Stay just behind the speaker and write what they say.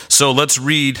So let's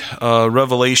read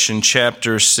Revelation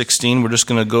chapter 16. We're just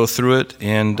going to go through it.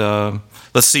 And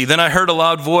let's see. Then I heard a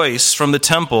loud voice from the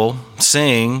temple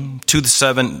saying to the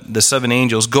seven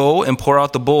angels, "Go and pour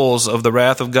out the bowls of the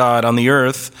wrath of God on the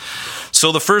earth."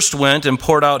 So the first went and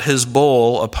poured out his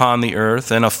bowl upon the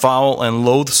earth, and a foul and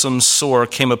loathsome sore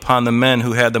came upon the men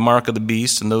who had the mark of the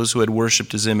beast and those who had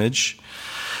worshipped his image.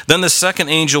 Then the second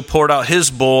angel poured out his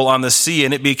bowl on the sea,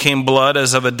 and it became blood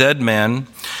as of a dead man.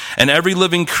 And every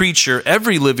living creature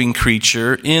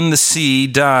in the sea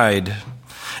died.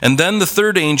 And then the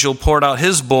third angel poured out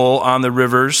his bowl on the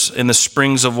rivers and the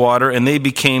springs of water, and they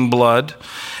became blood.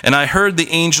 And I heard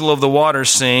the angel of the water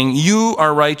saying, "You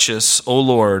are righteous, O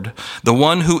Lord, the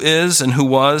one who is and who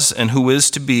was and who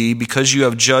is to be, because you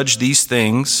have judged these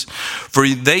things. For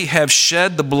they have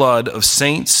shed the blood of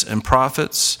saints and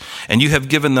prophets, and you have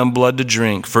given them blood to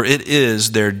drink, for it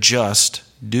is their just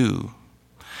due."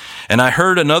 And I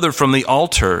heard another from the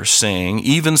altar saying,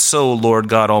 "Even so, Lord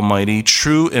God Almighty,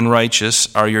 true and righteous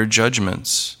are your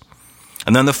judgments."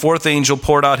 And then the fourth angel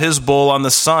poured out his bowl on the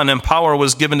sun, and power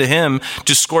was given to him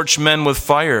to scorch men with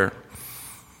fire.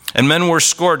 And men were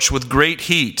scorched with great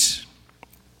heat.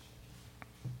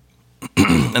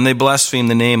 And they blasphemed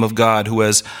the name of God, who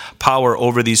has power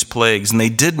over these plagues. And they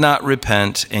did not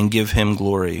repent and give him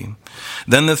glory.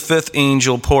 Then the fifth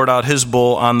angel poured out his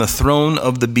bowl on the throne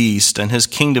of the beast, and his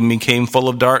kingdom became full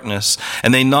of darkness.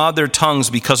 And they gnawed their tongues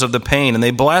because of the pain, and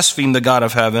they blasphemed the God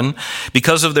of heaven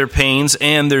because of their pains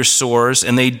and their sores,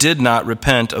 and they did not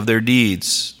repent of their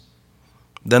deeds.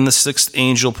 Then the sixth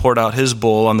angel poured out his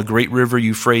bowl on the great river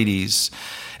Euphrates,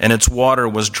 and its water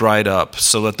was dried up,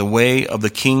 so that the way of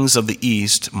the kings of the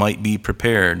east might be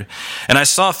prepared. And I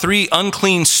saw three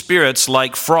unclean spirits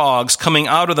like frogs coming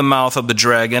out of the mouth of the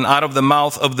dragon, out of the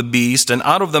mouth of the beast, and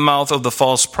out of the mouth of the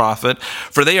false prophet.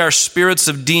 For they are spirits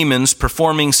of demons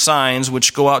performing signs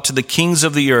which go out to the kings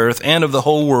of the earth and of the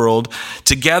whole world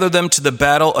to gather them to the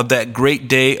battle of that great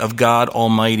day of God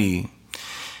Almighty.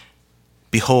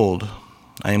 Behold,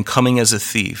 I am coming as a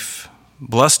thief.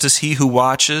 Blessed is he who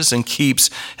watches and keeps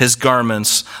his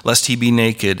garments, lest he be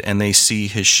naked and they see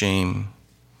his shame.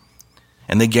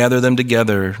 And they gather them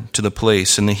together to the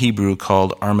place in the Hebrew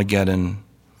called Armageddon.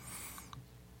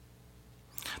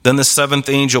 Then the seventh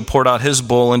angel poured out his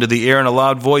bowl into the air, and a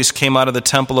loud voice came out of the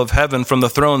temple of heaven from the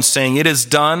throne, saying, "It is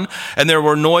done." And there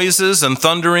were noises and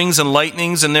thunderings and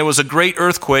lightnings, and there was a great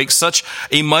earthquake, such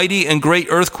a mighty and great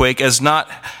earthquake as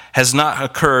has not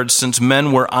occurred since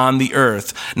men were on the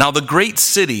earth. Now the great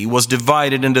city was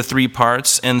divided into three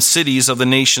parts, and cities of the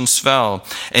nations fell.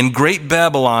 And great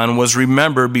Babylon was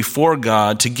remembered before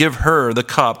God to give her the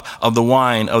cup of the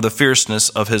wine of the fierceness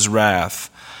of his wrath.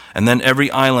 And then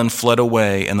every island fled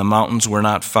away, and the mountains were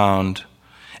not found.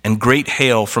 And great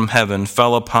hail from heaven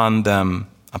fell upon them,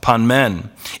 upon men,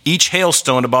 each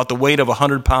hailstone about the weight of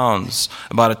 100 pounds,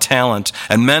 about a talent.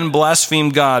 And men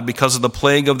blasphemed God because of the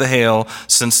plague of the hail,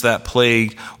 since that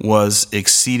plague was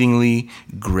exceedingly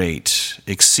great.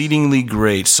 Exceedingly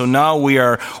great. So now we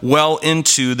are well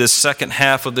into the second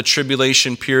half of the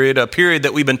tribulation period, a period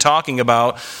that we've been talking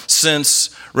about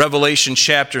since Revelation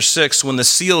chapter 6, when the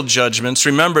seal judgments,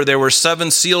 remember there were 7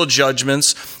 seal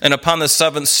judgments, and upon the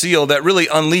 7th seal that really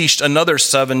unleashed another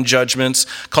 7 judgments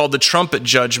called the trumpet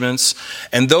judgments,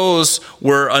 and those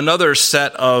were another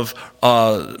set of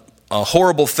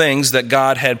horrible things that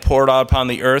God had poured out upon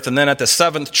the earth. And then at the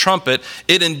 7th trumpet,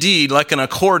 it indeed, like an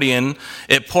accordion,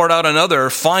 it poured out another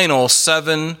final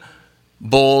 7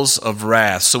 bowls of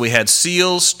wrath. So we had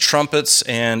seals, trumpets,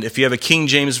 and if you have a King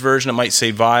James version, it might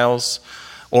say vials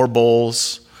or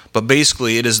bowls. But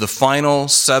basically, it is the final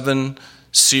 7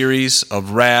 series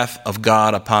of wrath of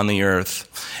God upon the earth.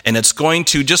 And it's going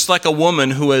to, just like a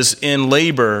woman who is in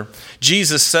labor,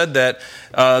 Jesus said that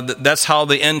that's how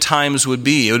the end times would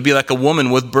be. It would be like a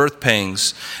woman with birth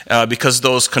pangs, because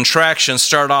those contractions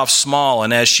start off small,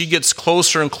 and as she gets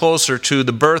closer and closer to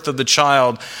the birth of the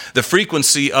child, the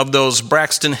frequency of those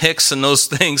Braxton Hicks and those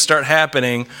things start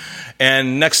happening,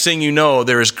 and next thing you know,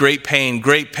 there is great pain,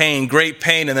 great pain, great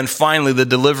pain, and then finally the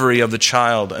delivery of the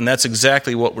child. And that's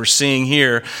exactly what we're seeing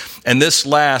here. And this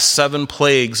last 7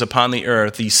 plagues upon the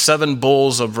earth, these 7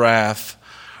 bowls of wrath,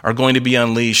 are going to be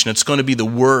unleashed, and it's going to be the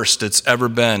worst it's ever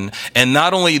been. And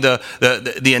not only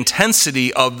the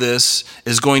intensity of this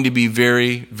is going to be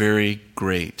very, very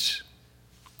great.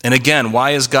 And again,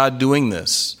 why is God doing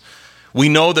this? We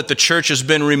know that the church has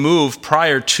been removed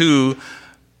prior to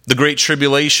the Great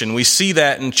Tribulation. We see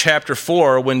that in chapter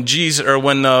 4 when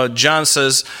John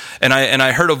says, and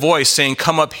I heard a voice saying,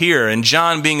 "Come up here." And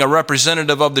John, being a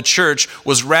representative of the church,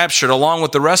 was raptured along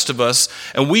with the rest of us,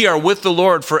 and we are with the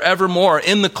Lord forevermore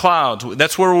in the clouds.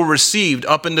 That's where we're received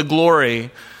up into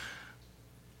glory.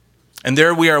 And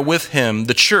there we are with him,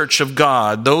 the church of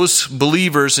God, those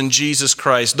believers in Jesus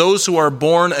Christ, those who are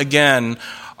born again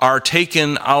are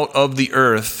taken out of the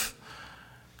earth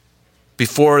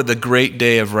before the great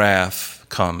day of wrath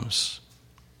comes.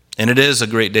 And it is a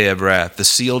great day of wrath. The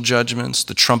seal judgments,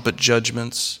 the trumpet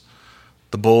judgments,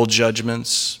 the bowl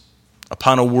judgments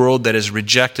upon a world that has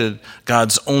rejected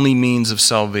God's only means of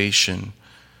salvation,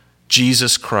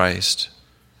 Jesus Christ.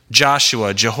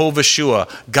 Joshua, Jehovah Shua,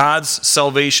 God's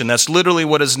salvation. That's literally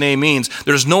what his name means.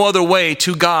 There's no other way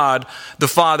to God the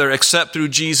Father except through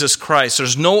Jesus Christ.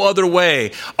 There's no other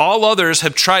way. All others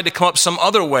have tried to come up some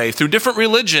other way through different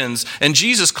religions, and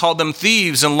Jesus called them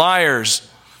thieves and liars.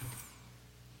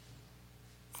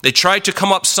 They tried to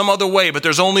come up some other way, but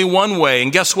there's only one way.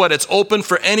 And guess what? It's open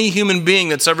for any human being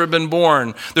that's ever been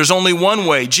born. There's only one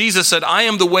way. Jesus said, "I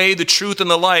am the way, the truth,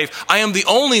 and the life. I am the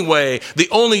only way, the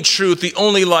only truth, the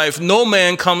only life. No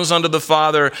man comes unto the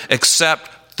Father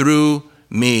except through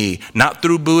me." Not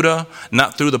through Buddha,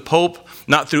 not through the Pope,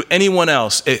 not through anyone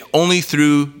else. Only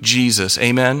through Jesus.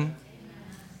 Amen?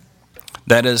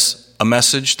 That is a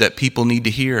message that people need to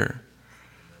hear.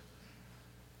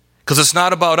 Because it's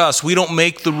not about us. We don't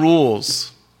make the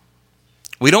rules.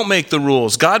 We don't make the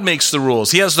rules. God makes the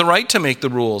rules. He has the right to make the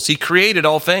rules. He created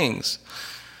all things.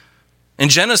 In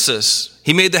Genesis,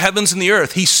 he made the heavens and the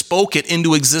earth. He spoke it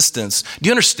into existence. Do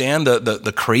you understand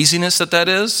the craziness that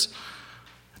is?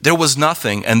 There was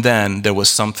nothing, and then there was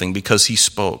something because he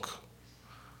spoke.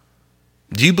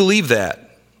 Do you believe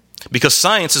that? Because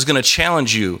science is going to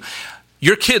challenge you.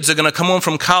 Your kids are going to come home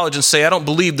from college and say, "I don't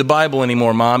believe the Bible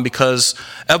anymore, Mom, because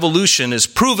evolution has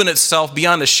proven itself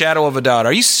beyond a shadow of a doubt."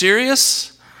 Are you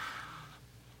serious?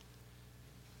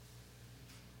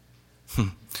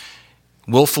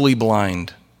 Willfully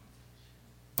blind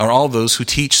are all those who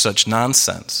teach such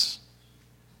nonsense.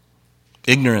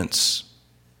 Ignorance.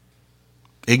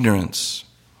 Ignorance.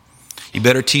 You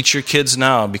better teach your kids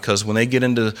now, because when they get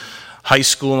into high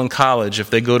school and college,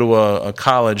 if they go to a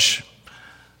college,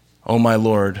 oh my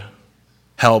Lord,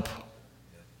 help.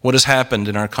 What has happened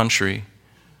in our country?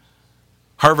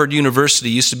 Harvard University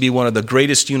used to be one of the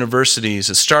greatest universities.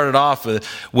 It started off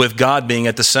with God being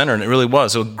at the center, and it really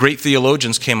was. So great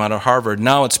theologians came out of Harvard.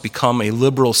 Now it's become a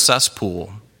liberal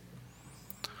cesspool,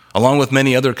 along with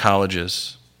many other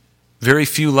colleges. Very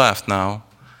few left now,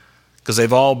 because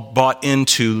they've all bought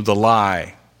into the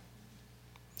lie.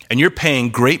 And you're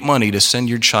paying great money to send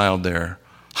your child there.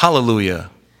 Hallelujah.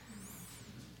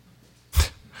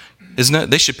 Isn't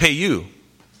it? They should pay you,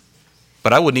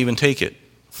 but I wouldn't even take it.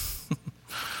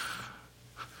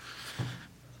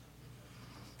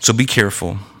 So be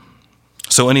careful.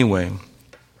 So anyway,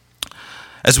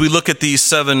 as we look at these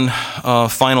 7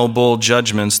 final bowl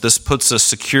judgments, this puts us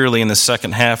securely in the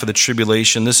second half of the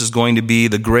tribulation. This is going to be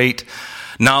the great,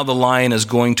 now the lion is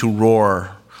going to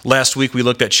roar. Last week we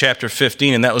looked at chapter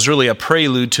 15, and that was really a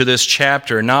prelude to this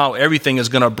chapter. Now everything is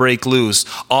going to break loose.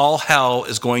 All hell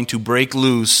is going to break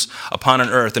loose upon an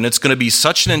earth, and it's going to be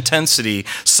such an intensity,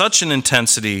 such an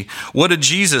intensity. What did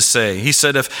Jesus say? He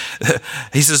said,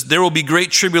 he says, "There will be great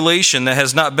tribulation that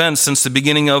has not been since the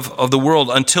beginning of the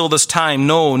world until this time,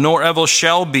 no, nor ever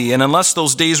shall be. And unless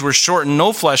those days were shortened,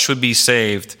 no flesh would be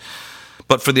saved.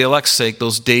 But for the elect's sake,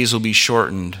 those days will be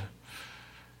shortened."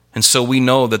 And so we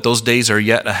know that those days are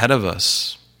yet ahead of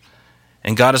us.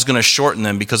 And God is going to shorten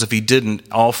them, because if he didn't,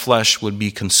 all flesh would be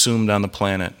consumed on the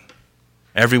planet.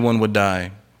 Everyone would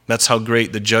die. That's how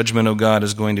great the judgment of God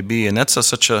is going to be. And that's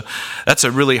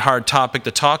a really hard topic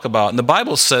to talk about. And the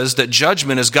Bible says that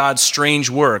judgment is God's strange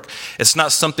work. It's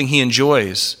not something he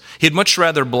enjoys. He'd much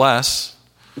rather bless.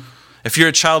 If you're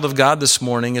a child of God this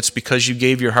morning, it's because you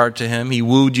gave your heart to him. He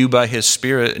wooed you by his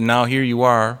Spirit, and now here you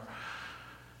are.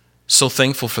 So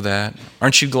thankful for that.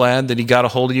 Aren't you glad that he got a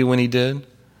hold of you when he did?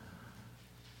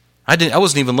 I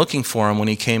wasn't even looking for him when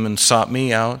he came and sought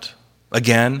me out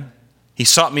again. He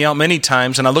sought me out many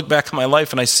times, and I look back at my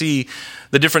life and I see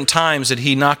the different times that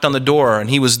he knocked on the door and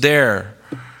he was there,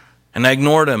 and I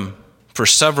ignored him for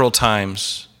several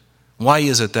times. Why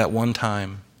is it that one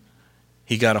time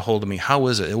he got a hold of me? How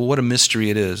is it? What a mystery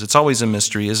it is. It's always a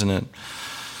mystery, isn't it?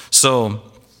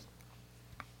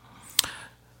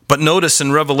 But notice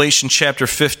in Revelation chapter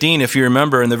 15, if you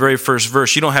remember in the very first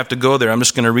verse, you don't have to go there. I'm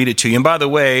just going to read it to you. And by the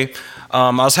way, I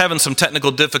was having some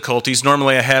technical difficulties.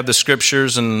 Normally I have the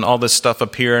scriptures and all this stuff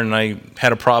up here, and I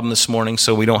had a problem this morning,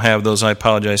 so we don't have those. I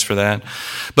apologize for that.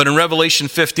 But in Revelation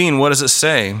 15, what does it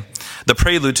say? The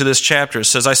prelude to this chapter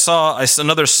says, I saw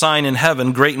another sign in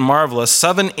heaven, great and marvelous,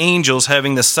 7 angels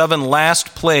having the 7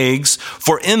 last plagues,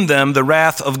 for in them the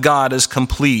wrath of God is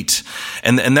complete.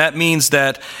 And that means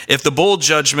that if the bowl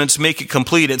judgments make it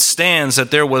complete, it stands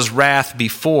that there was wrath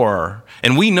before.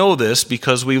 And we know this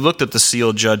because we looked at the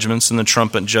seal judgments and the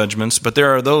trumpet judgments, but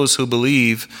there are those who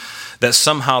believe that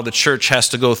somehow the church has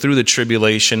to go through the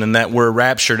tribulation and that we're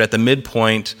raptured at the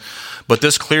midpoint. But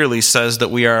this clearly says that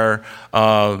we are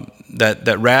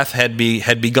that wrath had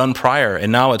begun prior,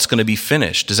 and now it's going to be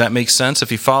finished. Does that make sense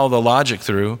if you follow the logic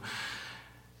through?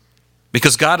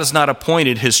 Because God has not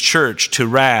appointed his church to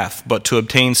wrath, but to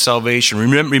obtain salvation.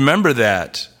 Remember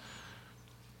that.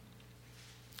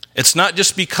 It's not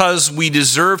just because we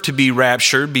deserve to be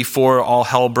raptured before all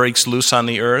hell breaks loose on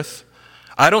the earth.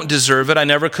 I don't deserve it. I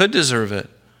never could deserve it.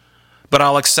 But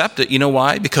I'll accept it. You know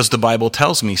why? Because the Bible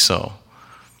tells me so.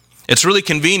 It's really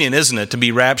convenient, isn't it, to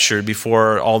be raptured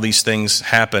before all these things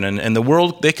happen. And the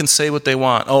world, they can say what they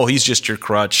want. Oh, he's just your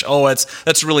crutch. Oh,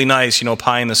 that's really nice,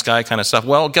 pie in the sky kind of stuff.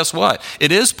 Well, guess what?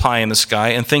 It is pie in the sky,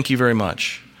 and thank you very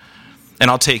much. And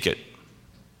I'll take it.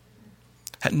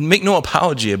 Make no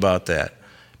apology about that,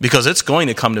 because it's going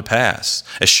to come to pass.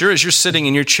 As sure as you're sitting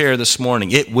in your chair this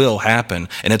morning, it will happen,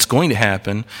 and it's going to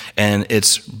happen, and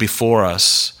it's before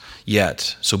us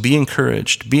yet. So be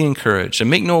encouraged, and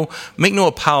make no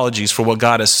apologies for what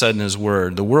God has said in his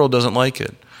word. The world doesn't like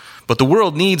it, but the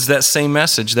world needs that same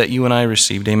message that you and I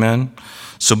received. Amen.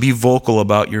 So be vocal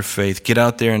about your faith. Get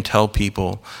out there and tell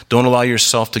people. Don't allow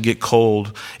yourself to get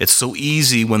cold. It's so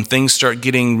easy when things start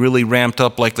getting really ramped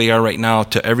up like they are right now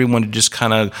to everyone to just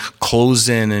kind of close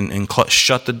in and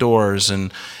shut the doors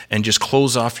and just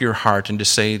close off your heart and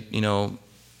just say,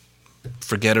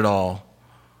 forget it all.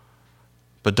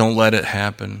 But don't let it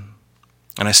happen.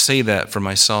 And I say that for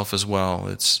myself as well.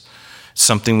 It's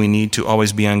something we need to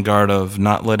always be on guard of,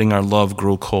 not letting our love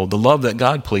grow cold. The love that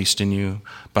God placed in you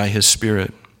by his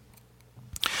Spirit.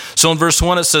 So in verse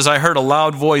 1 it says, I heard a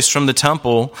loud voice from the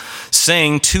temple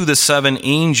saying to the 7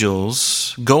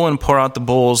 angels, go and pour out the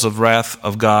bowls of wrath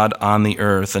of God on the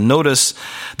earth. And notice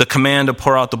the command to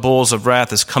pour out the bowls of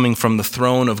wrath is coming from the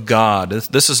throne of God.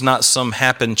 This is not some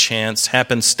happenstance.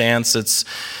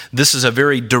 This is a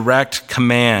very direct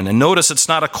command. And notice it's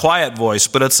not a quiet voice,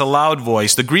 but it's a loud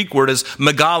voice. The Greek word is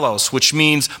megalos, which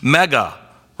means mega,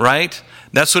 right?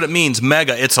 That's what it means,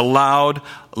 mega. It's a loud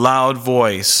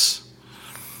voice.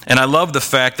 And I love the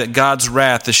fact that God's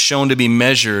wrath is shown to be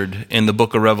measured in the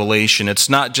book of Revelation. It's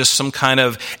not just some kind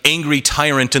of angry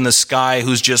tyrant in the sky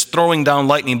who's just throwing down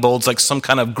lightning bolts like some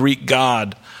kind of Greek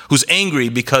god who's angry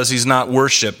because he's not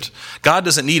worshipped. God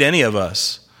doesn't need any of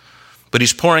us. But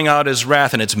he's pouring out his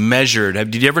wrath, and it's measured.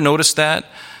 Did you ever notice that?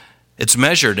 It's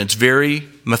measured. It's very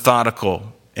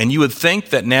methodical. And you would think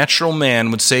that natural man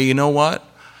would say, you know what?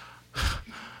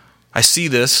 I see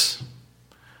this.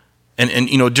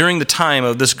 And during the time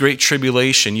of this great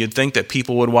tribulation, you'd think that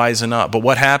people would wisen up. But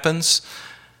what happens?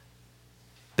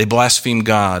 They blaspheme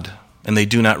God, and they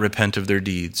do not repent of their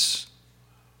deeds.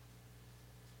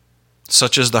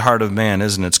 Such is the heart of man,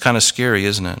 isn't it? It's kind of scary,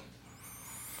 isn't it?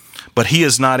 But he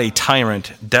is not a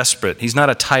tyrant, desperate. He's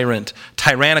not a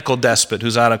tyrannical despot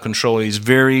who's out of control. He's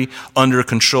very under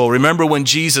control. Remember when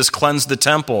Jesus cleansed the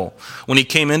temple, when he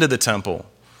came into the temple?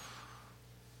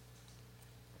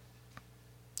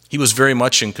 He was very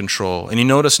much in control. And you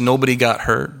notice nobody got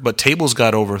hurt, but tables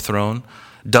got overthrown.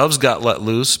 Doves got let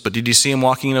loose. But did you see him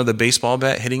walking in with a baseball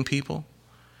bat hitting people?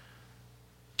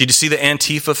 Did you see the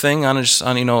Antifa thing on his,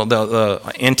 the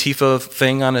Antifa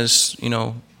thing on his,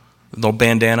 the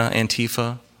bandana,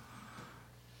 Antifa?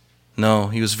 No,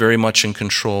 he was very much in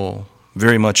control.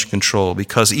 Very much in control.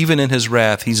 Because even in his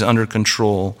wrath, he's under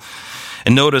control.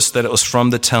 And notice that it was from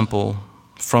the temple.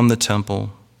 From the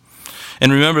temple.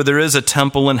 And remember, there is a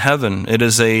temple in heaven. It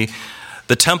is the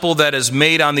temple that is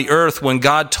made on the earth when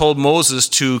God told Moses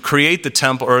to create the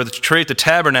temple or to create the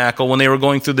tabernacle when they were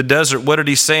going through the desert. What did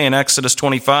he say in Exodus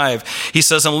 25? He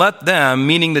says, and let them,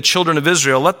 meaning the children of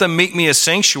Israel, let them make me a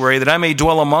sanctuary that I may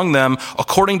dwell among them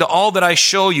according to all that I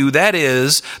show you. That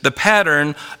is the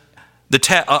pattern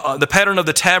the pattern of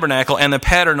the tabernacle and the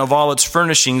pattern of all its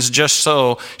furnishings, just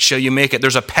so shall you make it.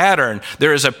 There's a pattern.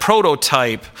 There is a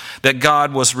prototype that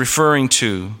God was referring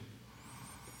to.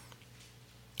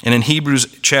 And in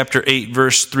Hebrews chapter 8,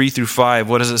 verse 3 through 5,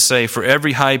 what does it say? For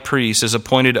every high priest is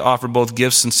appointed to offer both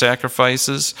gifts and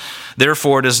sacrifices.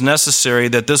 Therefore, it is necessary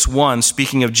that this one,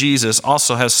 speaking of Jesus,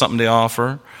 also has something to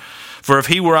offer. For if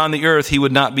he were on the earth, he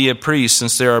would not be a priest,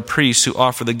 since there are priests who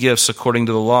offer the gifts according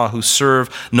to the law, who serve,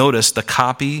 notice, the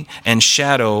copy and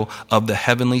shadow of the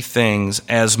heavenly things,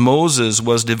 as Moses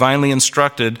was divinely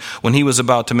instructed when he was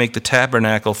about to make the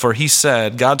tabernacle. For he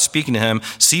said, God speaking to him,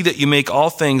 see that you make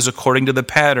all things according to the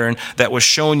pattern that was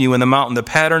shown you in the mountain. The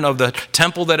pattern of the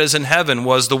temple that is in heaven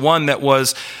was the one that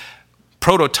was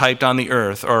prototyped on the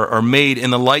earth, or made in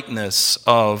the likeness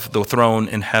of the throne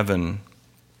in heaven.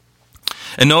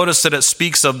 And notice that it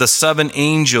speaks of the 7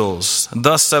 angels,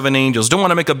 the 7 angels. Don't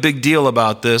want to make a big deal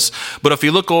about this, but if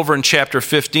you look over in chapter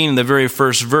 15, in the very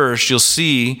first verse, you'll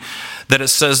see that it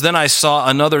says, Then I saw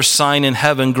another sign in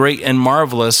heaven, great and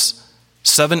marvelous,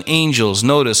 7 angels,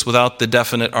 notice, without the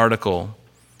definite article.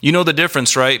 You know the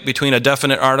difference, right, between a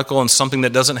definite article and something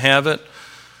that doesn't have it?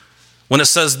 When it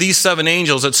says these 7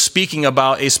 angels, it's speaking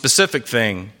about a specific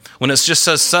thing. When it just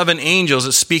says 7 angels,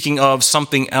 it's speaking of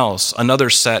something else,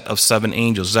 another set of 7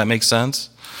 angels. Does that make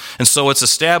sense? And so it's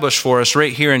established for us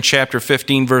right here in chapter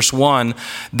 15, verse 1,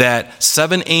 that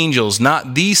 7 angels,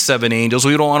 not these 7 angels.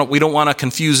 We don't want to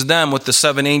confuse them with the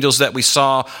 7 angels that we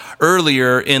saw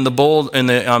earlier in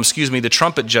the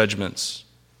trumpet judgments,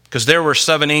 because there were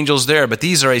 7 angels there, but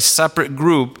these are a separate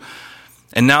group.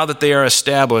 And now that they are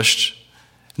established,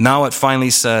 now it finally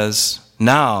says,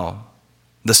 now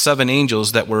the 7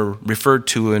 angels that were referred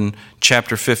to in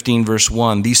chapter 15, verse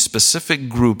 1, these specific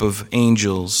group of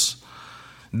angels,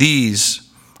 these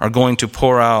are going to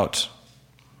pour out,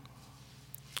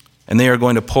 and they are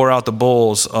going to pour out the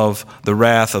bowls of the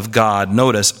wrath of God,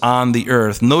 notice, on the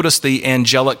earth. Notice the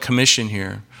angelic commission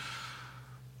here.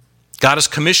 God is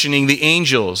commissioning the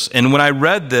angels. And when I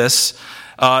read this,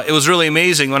 it was really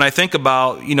amazing. When I think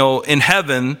about, in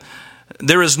heaven,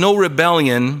 there is no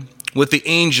rebellion with the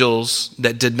angels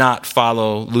that did not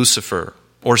follow Lucifer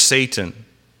or Satan.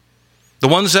 The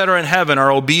ones that are in heaven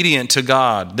are obedient to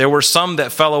God. There were some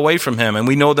that fell away from him, and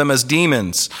we know them as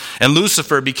demons. And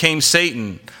Lucifer became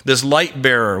Satan, this light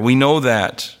bearer. We know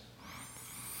that.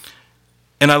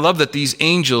 And I love that these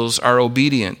angels are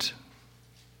obedient.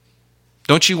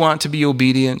 Don't you want to be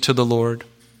obedient to the Lord?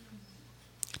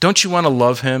 Don't you want to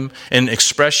love him and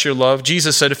express your love?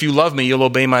 Jesus said, if you love me, you'll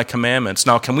obey my commandments.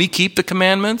 Now, can we keep the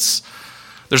commandments?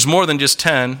 There's more than just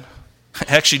 10.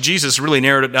 Actually, Jesus really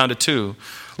narrowed it down to 2.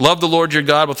 Love the Lord your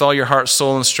God with all your heart,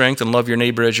 soul, and strength, and love your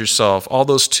neighbor as yourself. All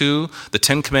those 2, the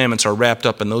 10 commandments are wrapped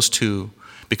up in those 2,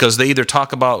 because they either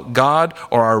talk about God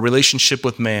or our relationship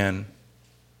with man.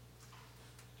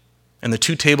 And the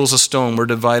 2 tables of stone were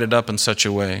divided up in such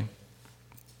a way.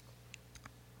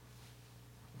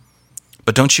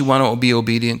 But don't you want to be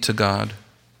obedient to God?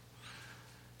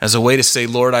 As a way to say,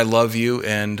 Lord, I love you.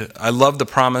 And I love the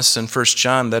promise in 1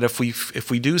 John that if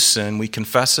we do sin, we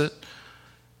confess it.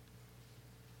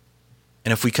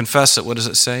 And if we confess it, what does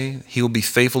it say? He will be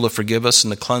faithful to forgive us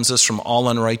and to cleanse us from all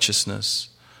unrighteousness.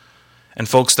 And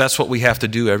folks, that's what we have to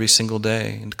do every single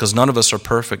day, because none of us are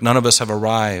perfect. None of us have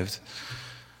arrived.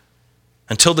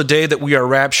 Until the day that we are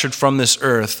raptured from this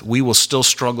earth, we will still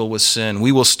struggle with sin.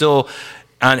 We will still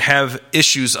have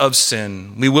issues of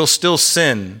sin. We will still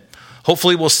sin.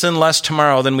 Hopefully we'll sin less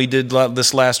tomorrow than we did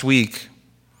this last week.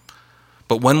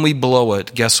 But when we blow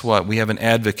it, guess what? We have an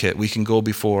advocate we can go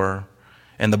before,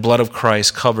 and the blood of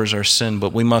Christ covers our sin,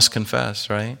 but we must confess,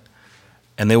 right?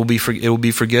 And it will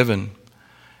be forgiven.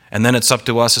 And then it's up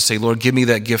to us to say, Lord, give me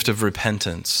that gift of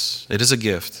repentance. It is a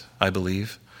gift, I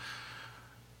believe,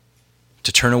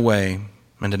 to turn away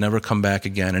and to never come back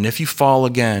again. And if you fall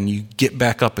again, you get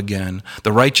back up again.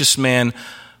 The righteous man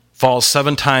falls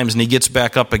 7 times and he gets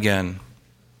back up again.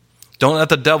 Don't let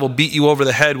the devil beat you over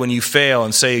the head when you fail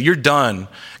and say, you're done.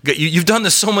 You've done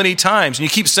this so many times. And you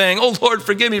keep saying, oh, Lord,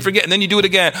 forgive me, forget. And then you do it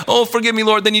again. Oh, forgive me,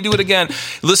 Lord. Then you do it again.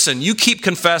 Listen, you keep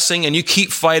confessing and you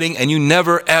keep fighting, and you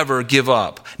never, ever give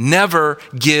up. Never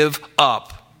give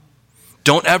up.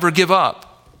 Don't ever give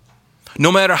up.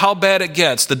 No matter how bad it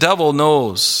gets, the devil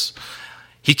knows.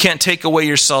 He can't take away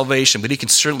your salvation, but he can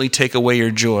certainly take away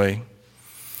your joy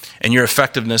and your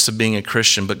effectiveness of being a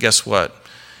Christian. But guess what?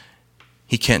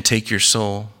 He can't take your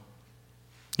soul.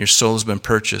 Your soul has been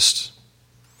purchased.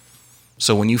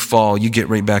 So when you fall, you get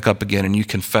right back up again and you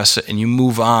confess it and you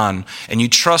move on and you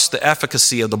trust the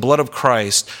efficacy of the blood of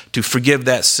Christ to forgive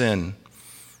that sin.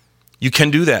 You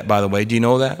can do that, by the way. Do you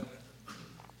know that?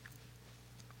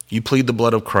 You plead the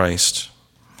blood of Christ.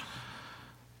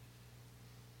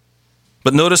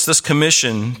 But notice this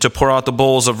commission to pour out the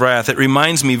bowls of wrath. It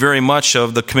reminds me very much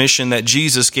of the commission that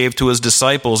Jesus gave to his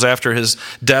disciples after his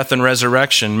death and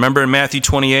resurrection. Remember in Matthew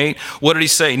 28? What did he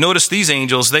say? Notice these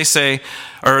angels, they say,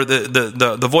 or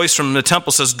the voice from the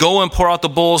temple says, go and pour out the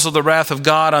bowls of the wrath of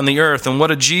God on the earth. And what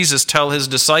did Jesus tell his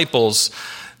disciples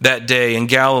that day in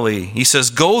Galilee? He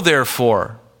says, go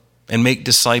therefore and make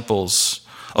disciples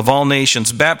of all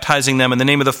nations, baptizing them in the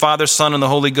name of the Father, Son, and the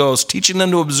Holy Ghost, teaching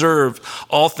them to observe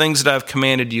all things that I have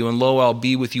commanded you. And lo, I'll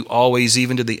be with you always,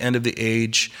 even to the end of the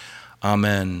age.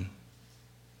 Amen.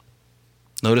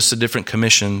 Notice the different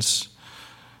commissions.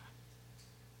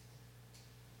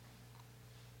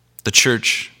 The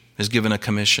church is given a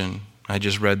commission. I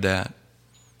just read that.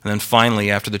 And then finally,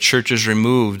 after the church is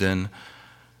removed and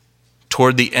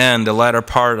toward the end, the latter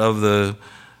part of the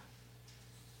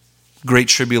Great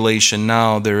Tribulation,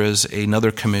 now there is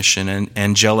another commission, an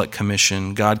angelic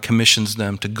commission. God commissions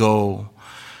them to go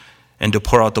and to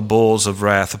pour out the bowls of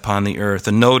wrath upon the earth.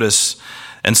 And notice,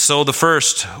 and so the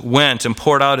first went and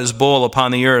poured out his bowl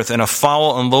upon the earth, and a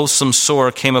foul and loathsome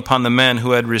sore came upon the men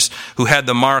who had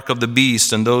the mark of the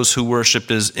beast and those who worshipped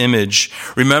his image.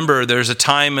 Remember, there's a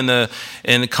time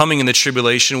coming in the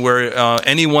tribulation where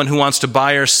anyone who wants to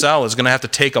buy or sell is going to have to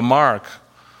take a mark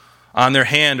on their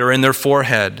hand or in their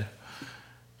forehead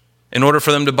in order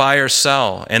for them to buy or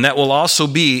sell. And that will also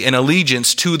be an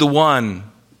allegiance to the one.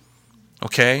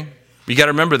 Okay? You got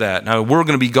to remember that. Now, we're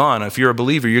going to be gone. If you're a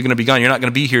believer, you're going to be gone. You're not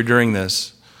going to be here during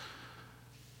this.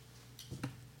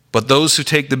 But those who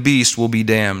take the beast will be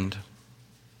damned.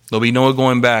 There'll be no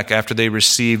going back after they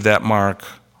receive that mark.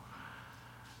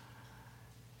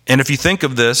 And if you think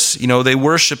of this, they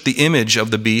worship the image of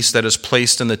the beast that is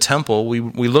placed in the temple. We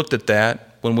looked at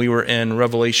that when we were in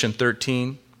Revelation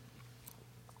 13.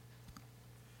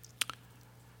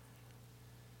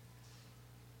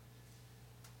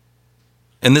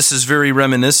 And this is very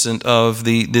reminiscent of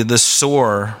the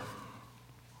sore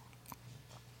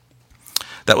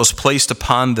that was placed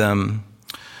upon them.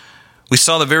 We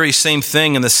saw the very same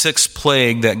thing in the sixth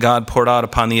plague that God poured out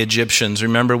upon the Egyptians.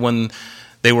 Remember when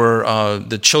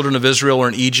the children of Israel were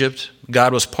in Egypt?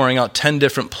 God was pouring out 10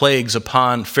 different plagues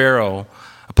upon Pharaoh,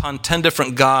 upon 10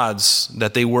 different gods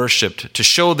that they worshipped, to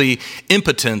show the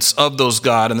impotence of those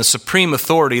gods and the supreme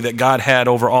authority that God had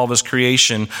over all of his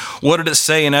creation. What did it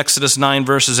say in Exodus 9,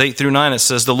 verses 8 through 9? It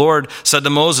says, the Lord said to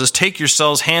Moses, take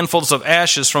yourselves handfuls of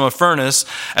ashes from a furnace,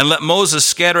 and let Moses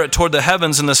scatter it toward the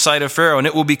heavens in the sight of Pharaoh, and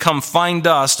it will become fine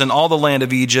dust in all the land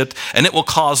of Egypt, and it will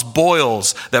cause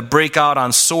boils that break out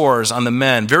on sores on the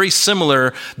men. Very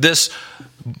similar, this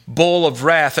bowl of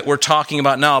wrath that we're talking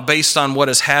about now, based on what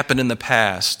has happened in the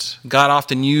past. God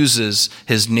often uses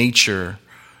his nature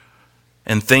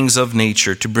and things of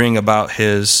nature to bring about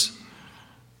his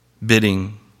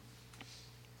bidding.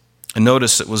 And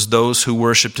notice it was those who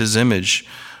worshipped his image.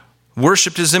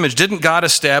 Worshipped his image. Didn't God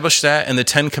establish that in the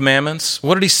 10 Commandments?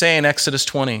 What did he say in Exodus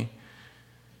 20?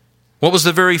 What was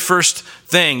the very first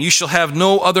thing? You shall have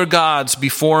no other gods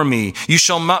before me. You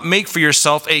shall not make for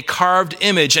yourself a carved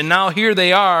image. And now here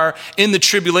they are in the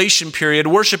tribulation period,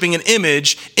 worshiping an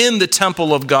image in the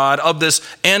temple of God, of this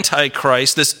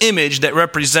Antichrist, this image that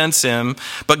represents him.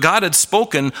 But God had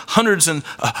spoken hundreds and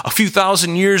a few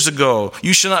thousand years ago.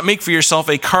 You shall not make for yourself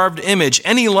a carved image,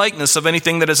 any likeness of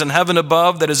anything that is in heaven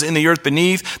above, that is in the earth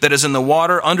beneath, that is in the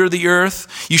water under the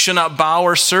earth. You shall not bow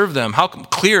or serve them. How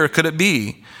clear could it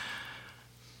be?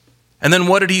 And then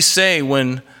what did he say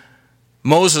when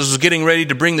Moses was getting ready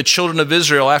to bring the children of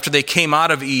Israel after they came out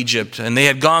of Egypt and they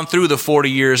had gone through the 40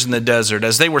 years in the desert?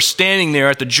 As they were standing there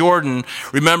at the Jordan,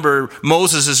 remember,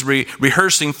 Moses is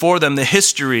rehearsing for them the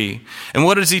history. And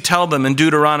what does he tell them in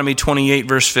Deuteronomy 28,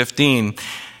 verse 15?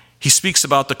 He speaks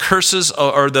about the curses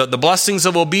or the blessings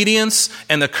of obedience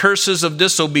and the curses of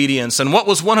disobedience. And what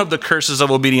was one of the curses of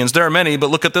obedience? There are many,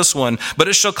 but look at this one. But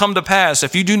it shall come to pass,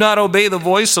 if you do not obey the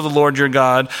voice of the Lord your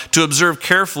God, to observe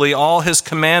carefully all his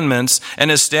commandments and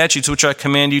his statutes, which I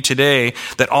command you today,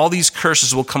 that all these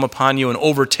curses will come upon you and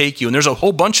overtake you. And there's a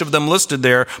whole bunch of them listed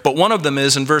there, but one of them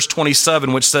is in verse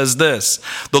 27, which says this: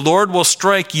 the Lord will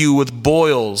strike you with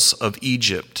boils of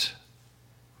Egypt,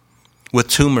 with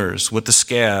tumors, with the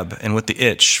scab, and with the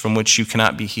itch from which you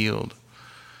cannot be healed.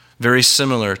 Very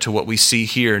similar to what we see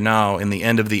here now in the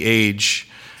end of the age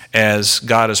as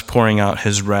God is pouring out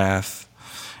his wrath.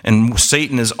 And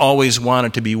Satan has always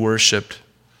wanted to be worshipped.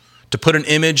 To put an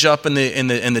image up in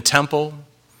the temple,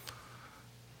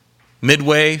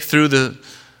 midway through the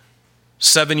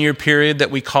 7-year period that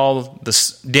we call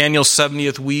the Daniel's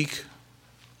 70th week,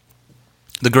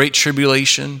 the Great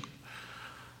Tribulation.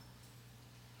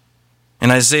 In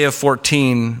Isaiah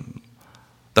 14,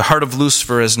 the heart of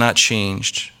Lucifer has not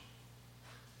changed.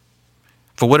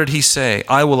 For what did he say?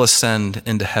 I will ascend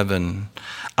into heaven.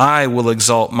 I will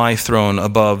exalt my throne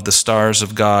above the stars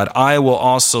of God. I will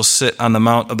also sit on the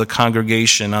mount of the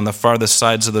congregation on the farthest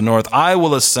sides of the north. I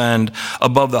will ascend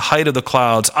above the height of the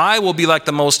clouds. I will be like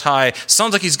the Most High.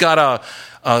 Sounds like he's got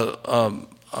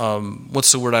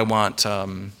what's the word I want?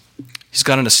 He's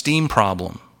got an esteem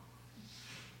problem.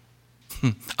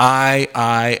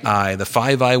 I, the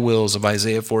 5 I wills of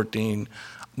Isaiah 14.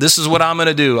 This is what I'm going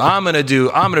to do. I'm going to do.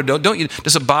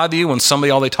 Does it bother you when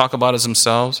all they talk about is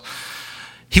themselves?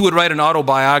 He would write an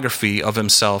autobiography of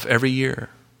himself every year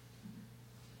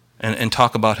and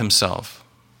talk about himself.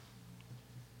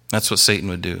 That's what Satan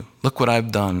would do. Look what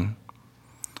I've done.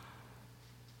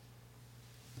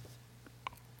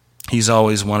 He's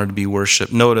always wanted to be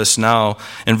worshipped. Notice now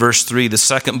in verse 3, the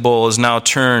second bowl is now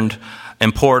turned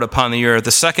and poured upon the earth.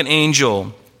 The second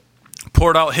angel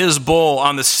poured out his bowl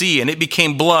on the sea, and it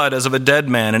became blood as of a dead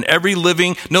man. And every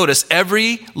living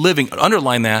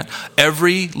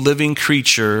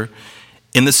creature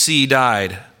in the sea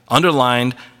died.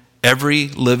 Underlined, every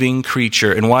living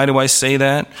creature. And why do I say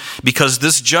that? Because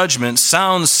this judgment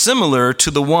sounds similar to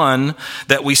the one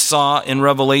that we saw in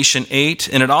Revelation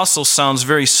 8, and it also sounds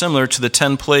very similar to the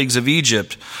 10 plagues of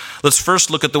Egypt. Let's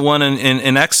first look at the one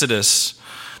in Exodus.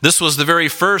 This was the very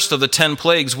first of the 10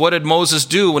 plagues. What did Moses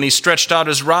do when he stretched out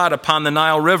his rod upon the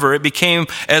Nile River? It became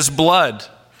as blood.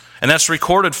 And that's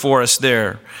recorded for us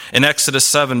there in Exodus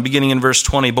 7, beginning in verse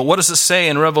 20. But what does it say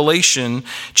in Revelation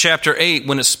chapter 8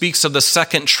 when it speaks of the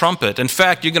second trumpet? In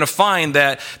fact, you're going to find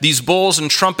that these bowls and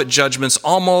trumpet judgments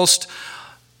almost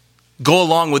go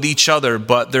along with each other,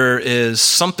 but there is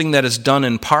something that is done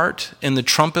in part in the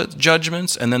trumpet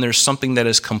judgments, and then there's something that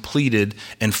is completed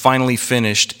and finally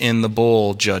finished in the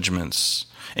bowl judgments.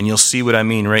 And you'll see what I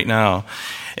mean right now.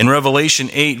 In Revelation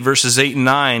 8, verses 8 and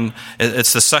 9,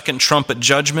 it's the second trumpet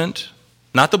judgment.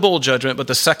 Not the bowl judgment, but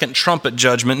the second trumpet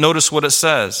judgment. Notice what it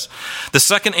says. The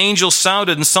second angel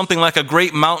sounded, and something like a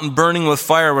great mountain burning with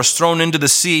fire was thrown into the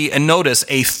sea. And notice,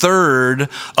 a third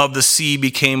of the sea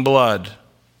became blood.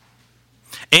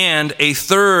 And a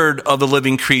third of the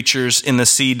living creatures in the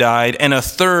sea died, and a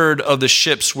third of the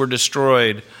ships were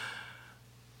destroyed.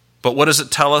 But what does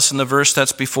it tell us in the verse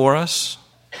that's before us?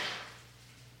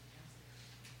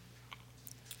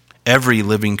 Every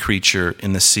living creature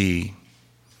in the sea.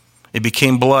 It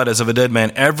became blood as of a dead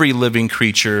man. Every living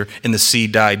creature in the sea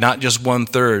died, not just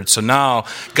 1/3. So now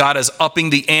God is upping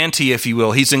the ante, if you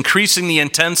will. He's increasing the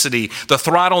intensity. The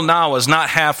throttle now is not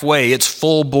halfway, it's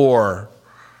full bore.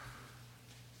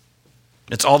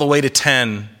 It's all the way to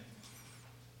 10.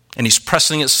 And he's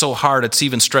pressing it so hard, it's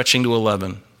even stretching to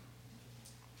 11.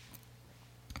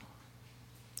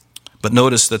 But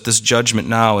notice that this judgment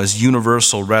now is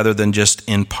universal rather than just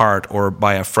in part or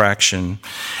by a fraction.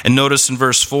 And notice in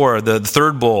verse 4, the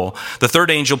third bowl. The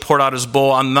third angel poured out his bowl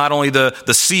on not only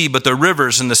the sea, but the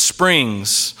rivers and the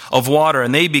springs of water,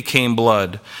 and they became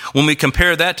blood. When we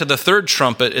compare that to the third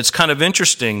trumpet, it's kind of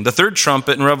interesting. The third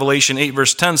trumpet in Revelation 8,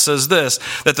 verse 10 says this,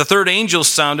 that the third angel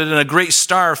sounded, and a great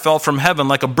star fell from heaven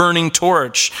like a burning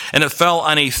torch, and it fell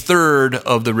on a third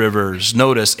of the rivers.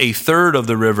 Notice, a third of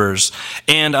the rivers,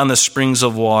 and on the springs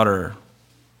of water.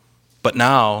 But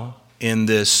now, in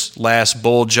this last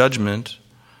bowl judgment,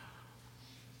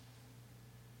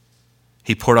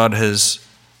 he poured out his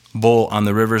bowl on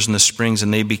the rivers and the springs,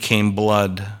 and they became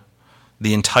blood,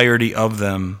 the entirety of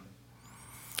them.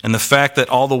 And the fact that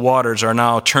all the waters are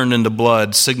now turned into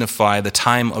blood signify the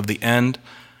time of the end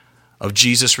of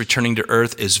Jesus returning to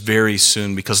earth is very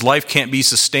soon, because life can't be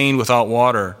sustained without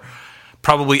water.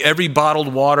 Probably every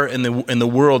bottled water in the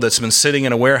world that's been sitting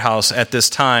in a warehouse at this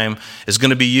time is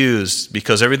going to be used,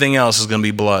 because everything else is going to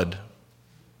be blood.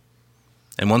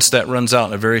 And once that runs out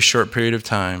in a very short period of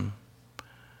time,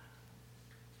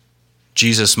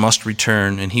 Jesus must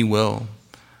return, and he will.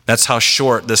 That's how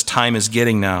short this time is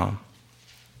getting now.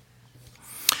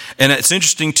 And it's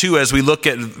interesting, too, as we look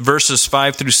at verses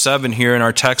 5 through 7 here in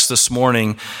our text this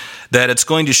morning, that it's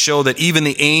going to show that even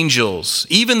the angels,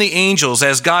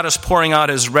 as God is pouring out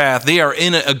his wrath, they are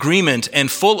in agreement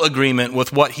and full agreement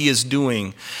with what he is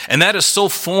doing. And that is so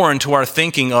foreign to our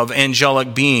thinking of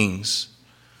angelic beings.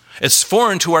 It's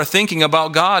foreign to our thinking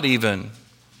about God even.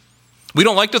 We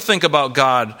don't like to think about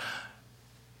God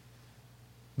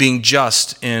being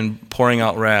just in pouring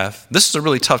out wrath. This is a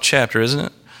really tough chapter, isn't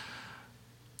it?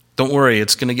 Don't worry,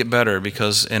 it's going to get better,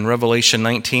 because in Revelation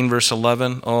 19, verse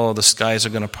 11, the skies are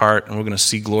going to part and we're going to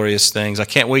see glorious things. I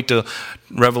can't wait to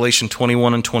Revelation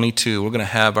 21 and 22. We're going to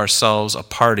have ourselves a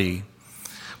party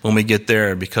when we get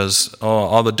there, because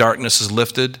all the darkness is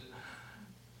lifted,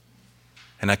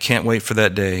 and I can't wait for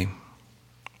that day.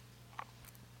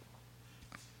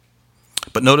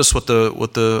 But notice what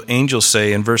the angels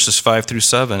say in verses 5 through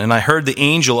 7. And I heard the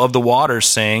angel of the waters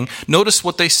saying, notice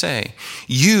what they say.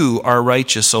 You are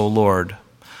righteous, O Lord,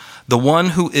 the one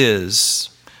who is,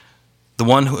 the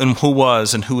one who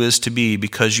was and who is to be,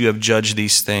 because you have judged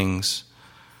these things.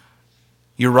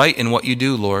 You're right in what you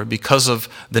do, Lord, because of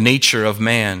the nature of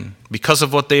man, because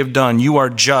of what they have done. You are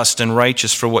just and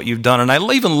righteous for what you've done. And I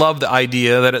even love the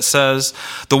idea that it says,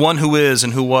 the one who is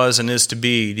and who was and is to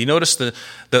be. Do you notice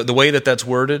the way that that's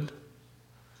worded?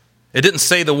 It didn't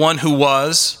say the one who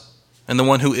was and the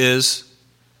one who is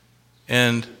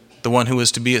and the one who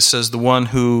is to be. It says the one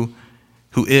who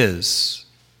is.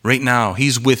 Right now,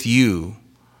 he's with you.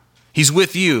 He's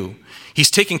with you. He's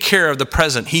taking care of the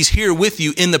present. He's here with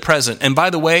you in the present. And by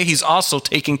the way, he's also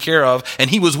taken care of, and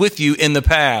he was with you in the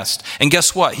past. And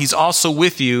guess what? He's also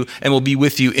with you and will be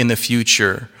with you in the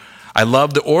future. I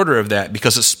love the order of that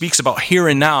because it speaks about here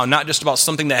and now, not just about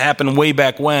something that happened way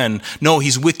back when. No,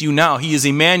 he's with you now. He is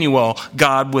Emmanuel,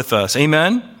 God with us.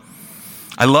 Amen?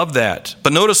 I love that.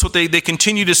 But notice what they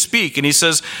continue to speak. And he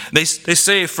says, they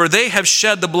say, for they have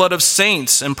shed the blood of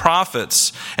saints and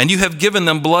prophets, and you have given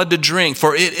them blood to drink,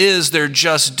 for it is their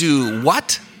just due.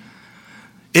 What?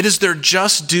 It is their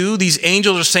just due? These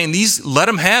angels are saying, let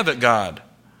them have it, God.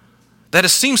 That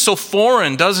seems so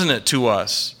foreign, doesn't it, to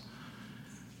us?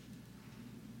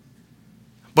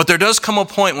 But there does come a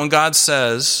point when God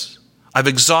says, I've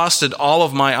exhausted all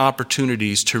of my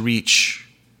opportunities to reach.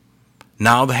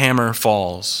 Now the hammer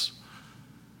falls.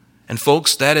 And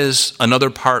folks, that is another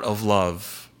part of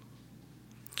love.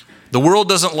 The world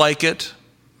doesn't like it.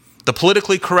 The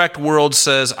politically correct world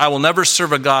says, I will never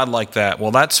serve a God like that. Well,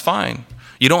 that's fine.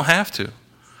 You don't have to.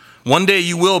 One day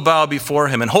you will bow before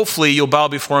him, and hopefully you'll bow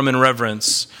before him in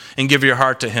reverence and give your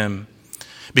heart to him.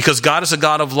 Because God is a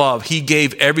God of love. He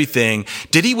gave everything.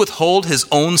 Did he withhold his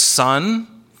own son?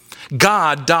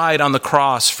 God died on the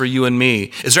cross for you and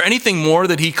me. Is there anything more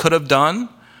that he could have done?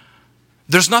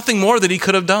 There's nothing more that he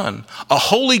could have done. A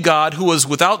holy God who was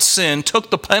without sin took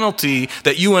the penalty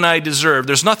that you and I deserve.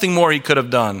 There's nothing more he could have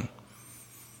done.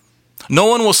 No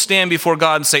one will stand before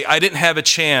God and say, I didn't have a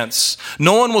chance.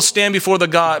 No one will stand before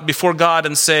God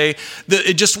and say,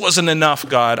 it just wasn't enough,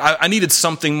 God. I needed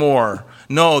something more.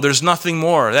 No, there's nothing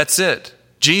more. That's it.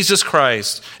 Jesus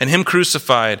Christ and him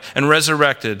crucified and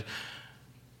resurrected.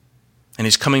 And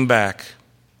he's coming back.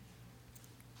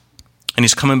 And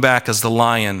he's coming back as the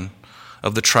Lion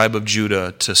of the tribe of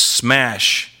Judah to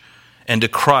smash and to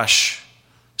crush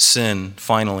sin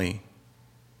finally.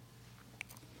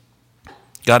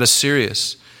 God is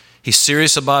serious. He's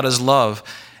serious about his love.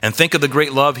 And think of the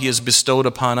great love he has bestowed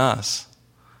upon us.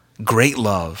 Great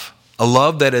love. A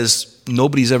love that is,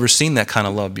 nobody's ever seen that kind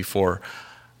of love before.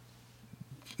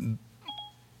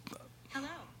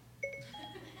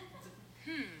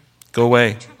 Go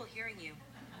away. Trouble hearing you.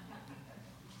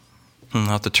 I'll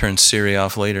have to turn Siri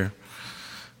off later.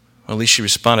 Well, at least she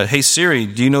responded, hey Siri,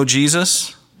 do you know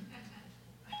Jesus?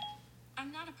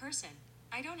 I'm not a person.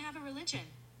 I don't have a religion.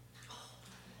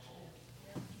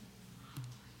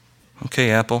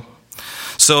 Okay, Apple.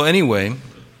 So anyway,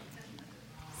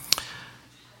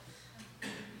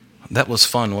 that was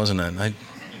fun, wasn't it?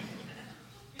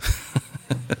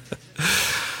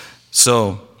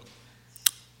 So,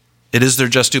 it is their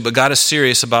just due, but God is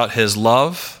serious about his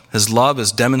love. His love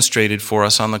is demonstrated for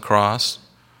us on the cross.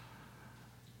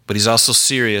 But he's also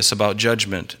serious about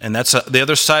judgment. And that's the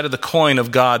other side of the coin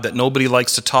of God that nobody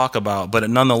likes to talk about, but it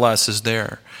nonetheless is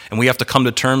there. And we have to come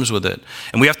to terms with it.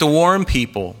 And we have to warn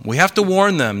people. We have to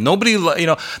warn them. Nobody,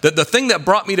 the thing that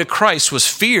brought me to Christ was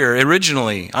fear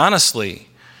originally, honestly.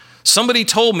 Somebody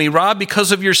told me, Rob,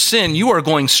 because of your sin, you are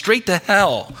going straight to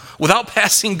hell without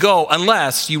passing go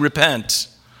unless you repent.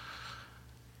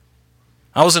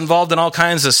 I was involved in all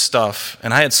kinds of stuff,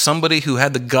 and I had somebody who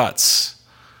had the guts,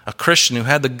 a Christian who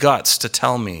had the guts to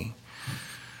tell me,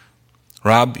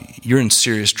 Rob, you're in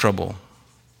serious trouble.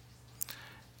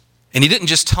 And he didn't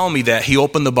just tell me that. He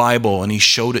opened the Bible and he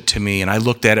showed it to me, and I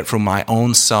looked at it from my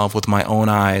own self with my own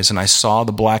eyes, and I saw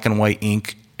the black and white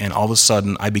ink, and all of a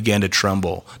sudden I began to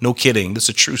tremble. No kidding. This is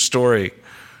a true story.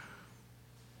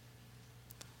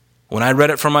 When I read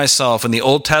it for myself in the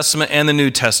Old Testament and the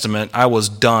New Testament, I was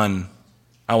done.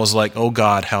 I was like, oh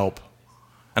God, help.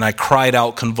 And I cried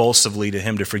out convulsively to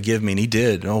him to forgive me, and he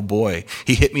did. Oh boy,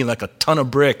 he hit me like a ton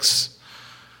of bricks.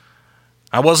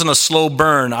 I wasn't a slow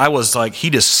burn. I was like, he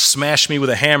just smashed me with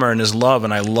a hammer in his love,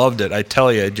 and I loved it. I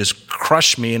tell you, it just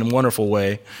crushed me in a wonderful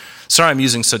way. Sorry I'm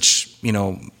using such,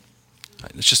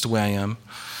 it's just the way I am.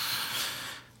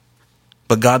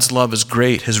 But God's love is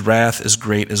great. His wrath is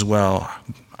great as well.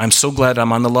 I'm so glad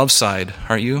I'm on the love side,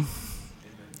 aren't you?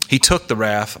 He took the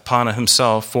wrath upon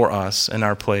himself for us in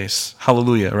our place.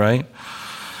 Hallelujah, right?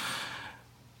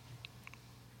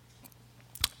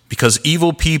 Because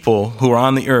evil people who are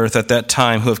on the earth at that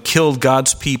time, who have killed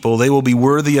God's people, they will be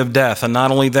worthy of death. And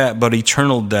not only that, but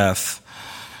eternal death.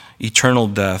 Eternal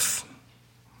death.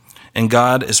 And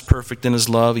God is perfect in his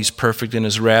love. He's perfect in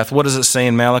his wrath. What does it say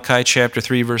in Malachi chapter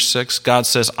 3, verse 6? God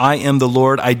says, I am the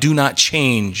Lord. I do not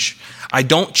change. I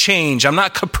don't change. I'm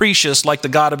not capricious like the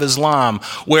God of Islam,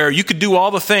 where you could do all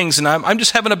the things and I'm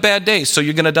just having a bad day, so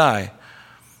you're going to die.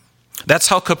 That's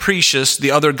how capricious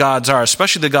the other gods are,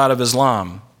 especially the God of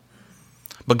Islam.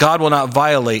 But God will not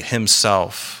violate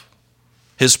himself,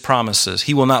 his promises.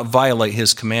 He will not violate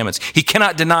his commandments. He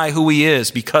cannot deny who he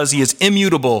is because he is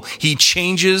immutable. He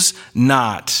changes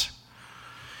not.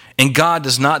 And God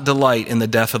does not delight in the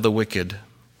death of the wicked.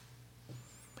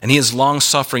 And he is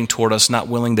long-suffering toward us, not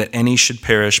willing that any should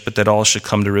perish, but that all should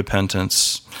come to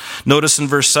repentance. Notice in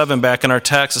verse 7 back in our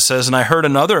text, it says, and I heard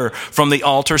another from the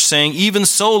altar saying, even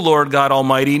so, Lord God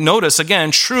Almighty. Notice again,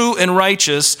 true and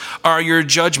righteous are your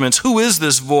judgments. Who is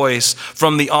this voice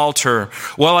from the altar?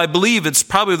 Well, I believe it's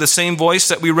probably the same voice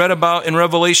that we read about in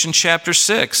Revelation chapter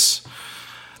 6.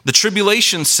 The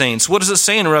tribulation saints. What does it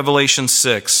say in Revelation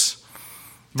 6?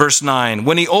 Verse 9,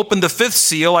 when he opened the fifth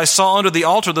seal, I saw under the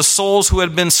altar the souls who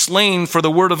had been slain for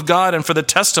the word of God and for the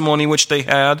testimony which they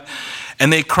had.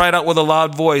 And they cried out with a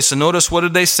loud voice. And notice, what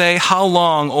did they say? How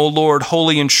long, O Lord,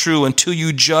 holy and true, until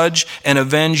you judge and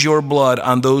avenge your blood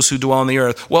on those who dwell on the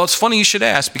earth? Well, it's funny you should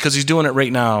ask, because he's doing it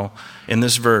right now in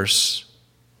this verse.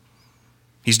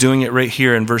 He's doing it right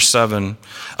here in verse 7.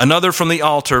 Another from the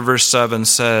altar, verse 7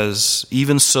 says,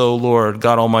 even so, Lord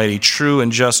God Almighty, true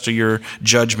and just are your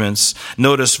judgments.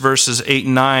 Notice verses 8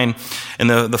 and 9 in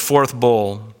the fourth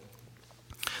bowl.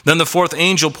 Then the fourth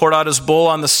angel poured out his bowl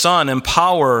on the sun, and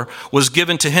power was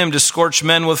given to him to scorch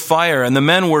men with fire. And the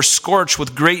men were scorched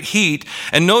with great heat.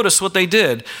 And notice what they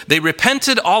did. They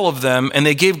repented, all of them, and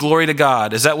they gave glory to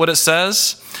God. Is that what it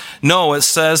says? No, it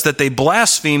says that they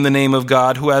blasphemed the name of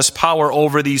God who has power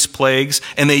over these plagues,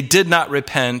 and they did not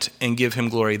repent and give him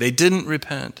glory. They didn't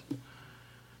repent.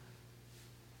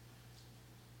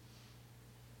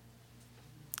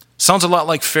 Sounds a lot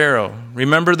like Pharaoh.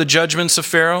 Remember the judgments of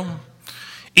Pharaoh?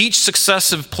 Each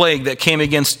successive plague that came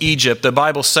against Egypt, the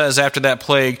Bible says after that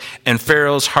plague, and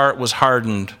Pharaoh's heart was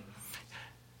hardened.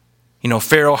 You know,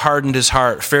 Pharaoh hardened his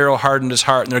heart. Pharaoh hardened his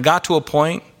heart. And there got to a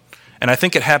point, and I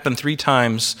think it happened 3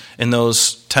 times in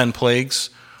those 10 plagues,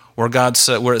 where it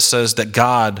says that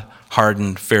God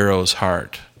hardened Pharaoh's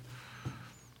heart.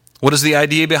 What is the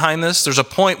idea behind this? There's a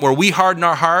point where we harden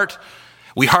our heart,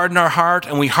 and we harden our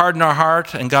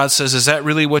heart, and God says, is that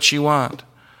really what you want?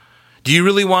 Do you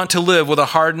really want to live with a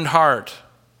hardened heart?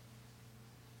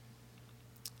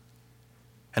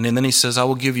 And then he says, I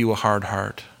will give you a hard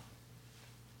heart.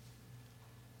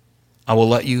 I will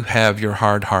let you have your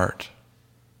hard heart.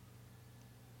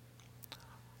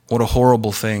 What a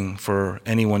horrible thing for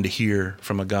anyone to hear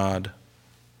from God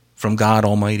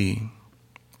Almighty.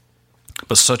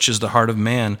 But such is the heart of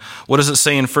man. What does it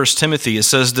say in 1 Timothy? It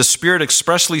says, the Spirit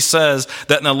expressly says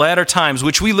that in the latter times,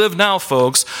 which we live now,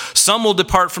 folks, some will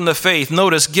depart from the faith.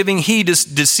 Notice, giving heed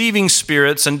to deceiving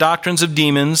spirits and doctrines of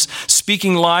demons,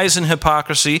 speaking lies and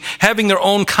hypocrisy, having their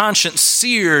own conscience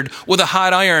seared with a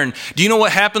hot iron. Do you know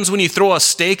what happens when you throw a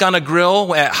steak on a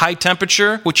grill at high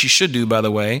temperature? Which you should do, by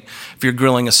the way, if you're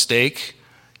grilling a steak.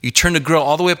 You turn the grill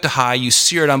all the way up to high, you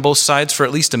sear it on both sides for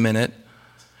at least a minute,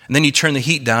 and then you turn the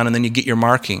heat down, and then you get your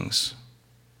markings.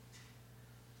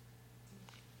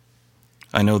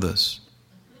 I know this.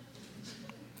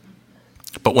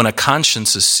 But when a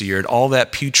conscience is seared, all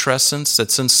that putrescence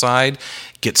that's inside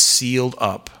gets sealed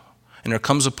up. And there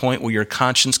comes a point where your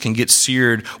conscience can get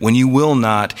seared when you will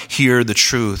not hear the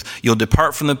truth. You'll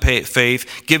depart from the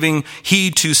faith, giving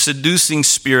heed to seducing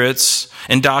spirits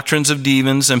and doctrines of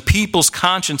demons, and people's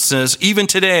consciences, even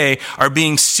today, are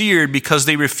being seared because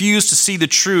they refuse to see the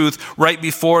truth right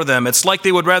before them. It's like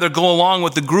they would rather go along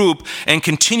with the group and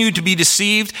continue to be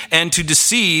deceived and to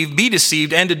deceive, be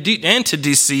deceived and to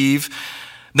deceive,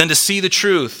 than to see the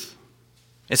truth.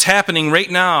 It's happening right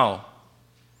now.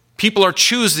 People are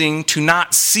choosing to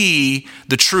not see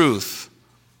the truth.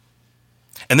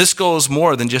 And this goes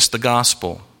more than just the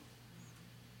gospel.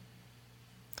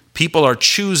 People are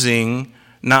choosing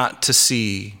not to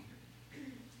see.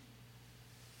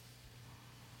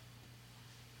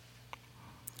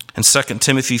 In 2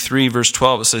 Timothy 3, verse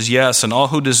 12, it says, yes, and all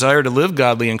who desire to live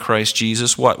godly in Christ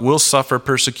Jesus, what? Will suffer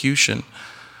persecution.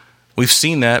 We've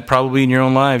seen that probably in your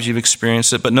own lives. You've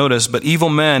experienced it. But notice, but evil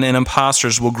men and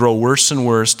impostors will grow worse and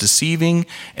worse, deceiving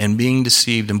and being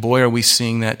deceived. And boy, are we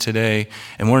seeing that today.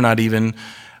 And we're not even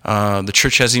The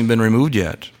church hasn't even been removed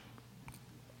yet.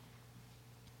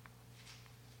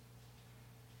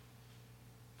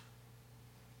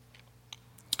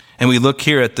 And we look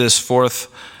here at this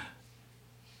fourth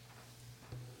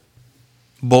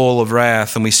bowl of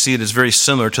wrath, and we see it is very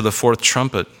similar to the fourth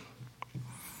trumpet.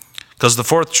 Because the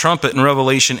fourth trumpet in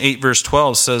Revelation 8 verse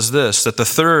 12 says this, that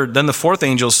then the fourth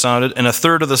angel sounded, and a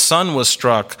third of the sun was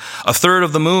struck, a third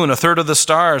of the moon, a third of the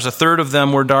stars, a third of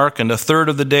them were darkened, a third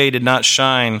of the day did not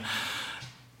shine.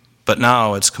 But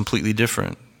now it's completely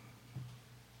different.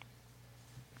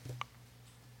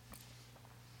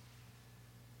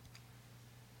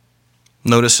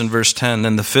 Notice in verse 10,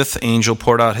 then the fifth angel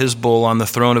poured out his bowl on the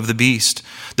throne of the beast.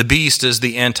 The beast is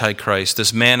the Antichrist,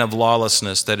 this man of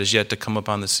lawlessness that is yet to come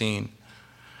upon the scene.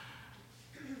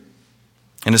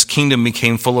 And his kingdom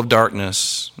became full of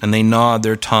darkness, and they gnawed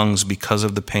their tongues because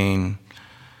of the pain.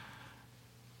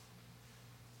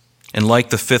 And like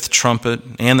the fifth trumpet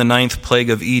and the ninth plague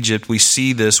of Egypt, we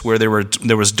see this where there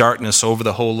was darkness over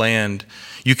the whole land.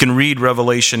 You can read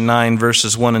Revelation 9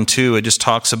 verses 1 and 2. It just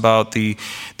talks about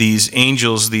these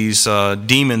angels, these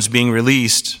demons being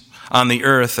released on the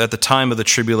earth at the time of the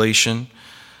tribulation.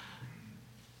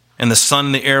 And the sun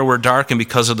and the air were darkened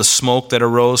because of the smoke that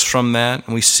arose from that.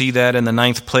 And we see that in the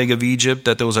ninth plague of Egypt,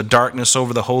 that there was a darkness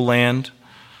over the whole land,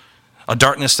 a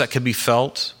darkness that could be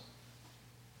felt.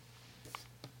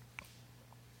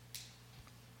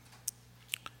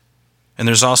 And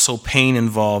there's also pain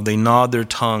involved. They gnawed their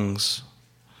tongues.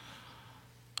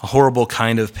 A horrible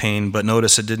kind of pain, but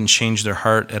notice it didn't change their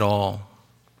heart at all.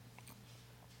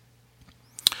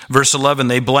 Verse 11,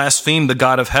 they blasphemed the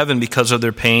God of heaven because of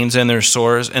their pains and their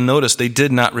sores. And notice, they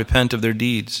did not repent of their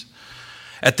deeds.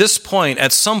 At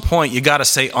some point, you got to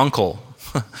say uncle.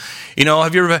 You know,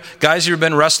 have you ever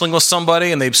been wrestling with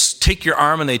somebody and they take your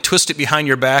arm and they twist it behind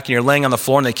your back and you're laying on the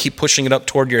floor and they keep pushing it up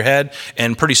toward your head,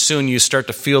 and pretty soon you start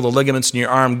to feel the ligaments in your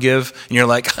arm give, and you're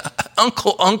like,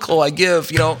 uncle, I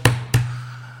give, you know.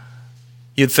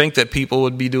 You'd think that people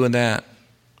would be doing that.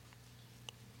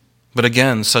 But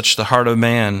again, such the heart of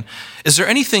man. Is there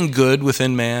anything good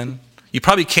within man? You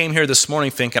probably came here this morning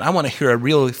thinking, I want to hear a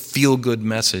real feel-good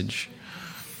message.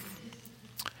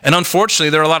 And unfortunately,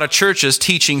 there are a lot of churches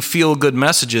teaching feel-good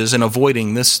messages and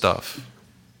avoiding this stuff.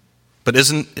 But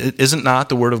isn't not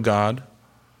the Word of God?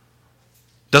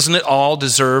 Doesn't it all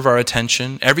deserve our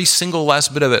attention? Every single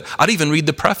last bit of it. I'd even read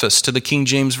the preface to the King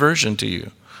James Version to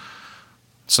you.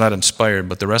 It's not inspired,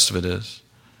 but the rest of it is.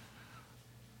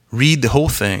 Read the whole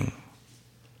thing.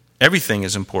 Everything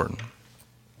is important.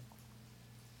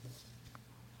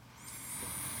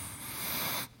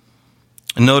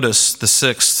 And notice the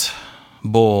sixth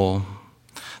bowl.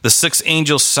 The sixth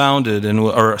angel sounded,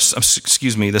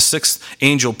 the sixth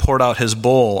angel poured out his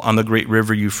bowl on the great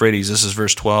river Euphrates. This is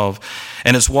verse 12.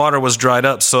 And its water was dried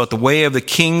up so that the way of the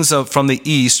kings from the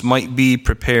east might be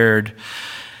prepared.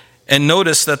 And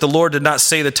notice that the Lord did not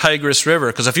say the Tigris River,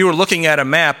 because if you were looking at a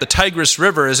map, the Tigris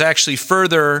River is actually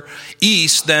further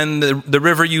east than the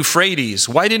river Euphrates.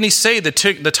 Why didn't he say the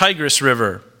Tigris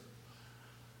River?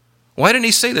 Why didn't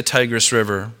he say the Tigris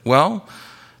River? Well,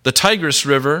 the Tigris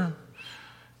River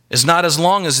is not as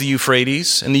long as the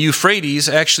Euphrates, and the Euphrates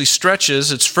actually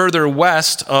stretches, it's further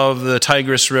west of the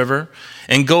Tigris River,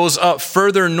 and goes up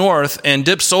further north and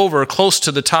dips over close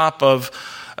to the top of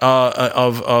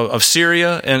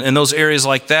Syria and those areas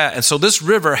like that. And so this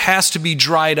river has to be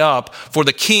dried up for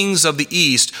the kings of the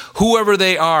east, whoever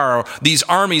they are, these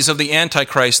armies of the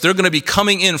Antichrist. They're going to be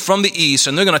coming in from the east,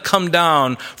 and they're going to come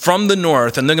down from the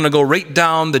north, and they're going to go right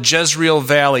down the Jezreel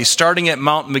Valley, starting at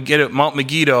Mount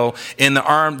Megiddo in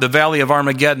the Valley of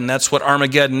Armageddon. That's what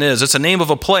Armageddon is. It's a name of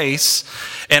a place,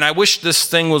 and I wish this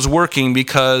thing was working,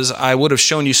 because I would have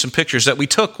shown you some pictures that we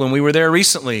took when we were there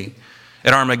recently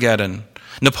at Armageddon.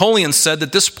 Napoleon said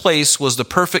that this place was the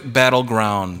perfect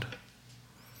battleground.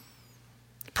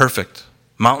 Perfect.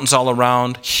 Mountains all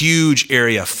around, huge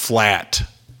area, flat.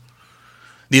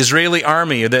 The Israeli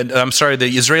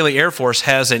Air Force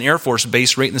has an Air Force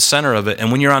base right in the center of it.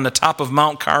 And when you're on the top of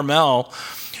Mount Carmel,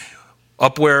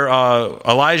 up where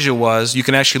Elijah was, you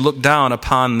can actually look down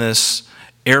upon this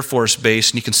Air Force base,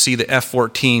 and you can see the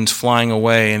F-14s flying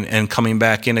away and coming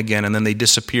back in again, and then they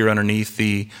disappear underneath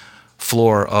the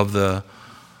floor of the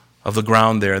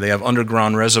ground there. They have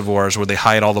underground reservoirs where they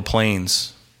hide all the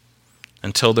planes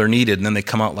until they're needed, and then they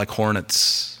come out like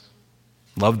hornets.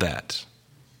 Love that.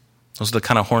 Those are the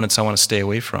kind of hornets I want to stay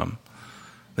away from.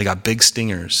 They got big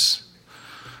stingers.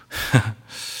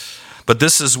 But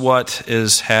this is what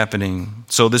is happening.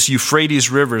 So this Euphrates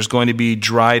River is going to be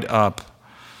dried up.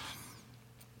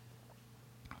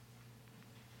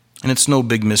 And it's no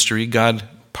big mystery. God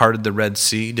parted the Red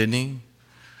Sea, didn't he?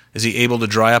 Is he able to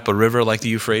dry up a river like the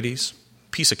Euphrates?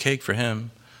 Piece of cake for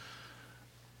him.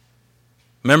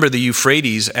 Remember, the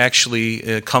Euphrates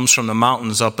actually comes from the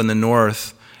mountains up in the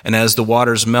north, and as the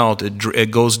waters melt,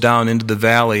 it goes down into the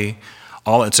valley.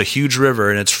 It's a huge river,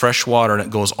 and it's fresh water, and it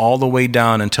goes all the way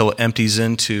down until it empties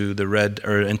into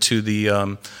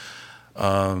the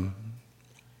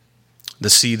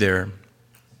sea there,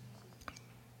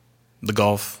 the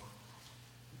Gulf.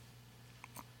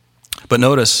 But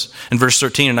notice in verse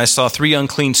 13, and I saw 3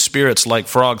 unclean spirits like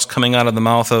frogs coming out of the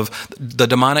mouth of the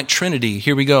demonic trinity.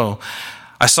 Here we go.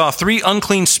 I saw 3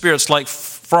 unclean spirits like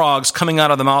frogs coming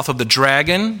out of the mouth of the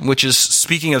dragon, which is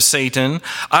speaking of Satan,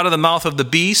 out of the mouth of the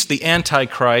beast, the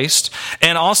Antichrist,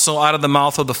 and also out of the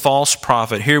mouth of the false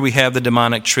prophet. Here we have the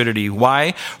demonic trinity.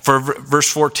 Why? For verse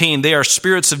 14, they are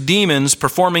spirits of demons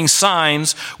performing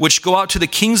signs which go out to the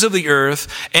kings of the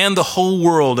earth and the whole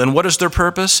world. And what is their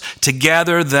purpose? To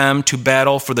gather them to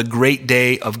battle for the great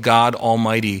day of God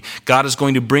Almighty. God is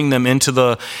going to bring them into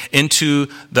the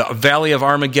valley of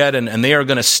Armageddon, and they are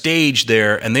going to stage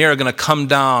there, and they are going to come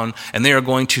down, and they are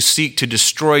going to seek to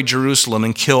destroy Jerusalem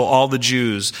and kill all the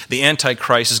Jews. The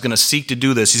Antichrist is going to seek to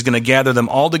do this. He's going to gather them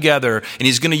all together, and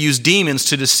he's going to use demons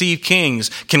to deceive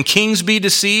kings. Can kings be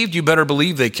deceived? You better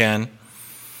believe they can.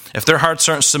 If their hearts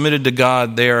aren't submitted to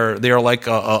God, they are like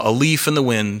a leaf in the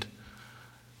wind.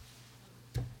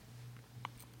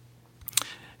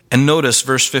 And notice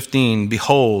verse 15,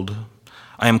 behold,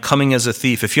 I am coming as a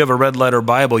thief. If you have a red letter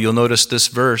Bible, you'll notice this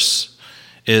verse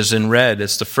is in red.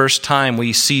 It's the first time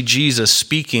we see Jesus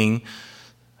speaking.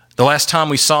 The last time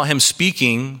we saw him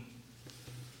speaking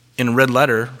in red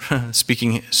letter,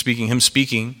 speaking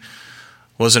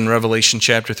was in Revelation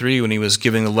chapter 3 when he was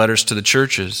giving the letters to the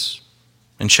churches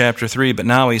in chapter 3. But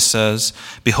now he says,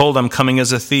 behold, I'm coming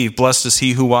as a thief. Blessed is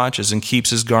he who watches and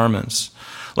keeps his garments,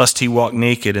 lest he walk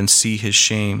naked and see his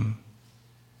shame.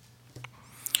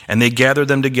 And they gathered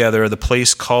them together at the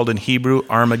place called in Hebrew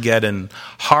Armageddon.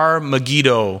 Har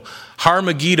Megiddo. Har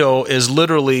Megiddo is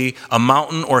literally a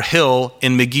mountain or hill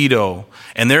in Megiddo.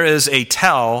 And there's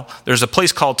a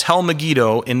place called Tel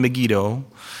Megiddo in Megiddo.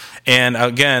 And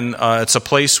again, it's a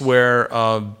place where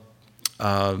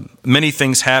many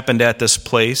things happened at this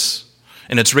place.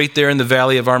 And it's right there in the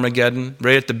valley of Armageddon,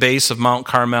 right at the base of Mount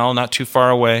Carmel, not too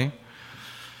far away.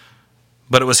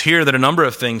 But it was here that a number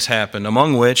of things happened,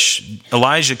 among which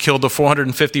Elijah killed the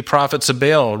 450 prophets of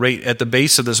Baal right at the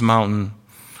base of this mountain.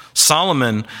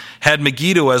 Solomon had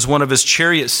Megiddo as one of his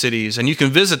chariot cities, and you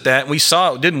can visit that. We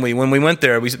saw it, didn't we, when we went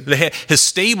there? His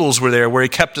stables were there where he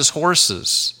kept his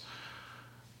horses.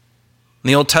 And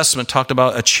the Old Testament talked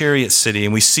about a chariot city,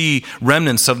 and we see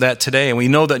remnants of that today. And we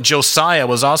know that Josiah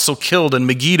was also killed in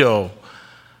Megiddo.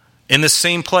 In the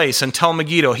same place, in Tel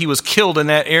Megiddo, he was killed in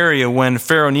that area when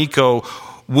Pharaoh Necho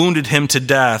wounded him to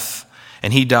death,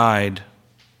 and he died.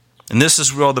 And this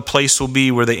is where the place will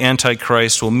be where the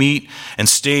Antichrist will meet and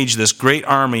stage this great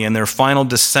army in their final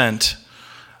descent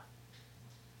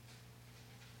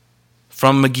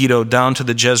from Megiddo down to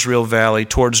the Jezreel Valley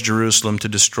towards Jerusalem to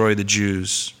destroy the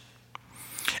Jews.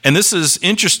 And this is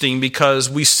interesting because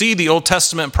we see the Old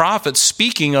Testament prophets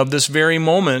speaking of this very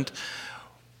moment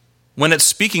when it's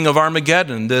speaking of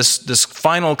Armageddon, this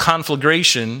final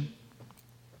conflagration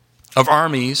of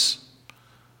armies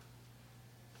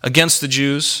against the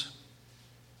Jews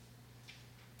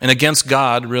and against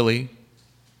God, really.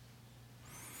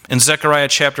 In Zechariah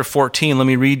chapter 14, let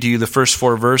me read to you the first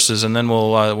 4 verses, and then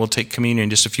we'll take communion in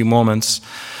just a few moments.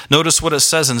 Notice what it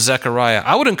says in Zechariah.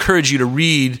 I would encourage you to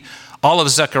read all of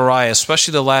Zechariah,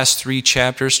 especially the last 3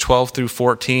 chapters, 12 through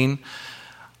 14.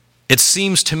 It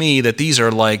seems to me that these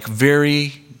are like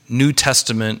very New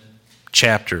Testament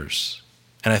chapters.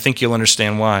 And I think you'll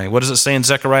understand why. What does it say in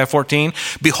Zechariah 14?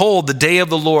 Behold, the day of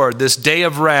the Lord, this day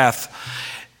of wrath,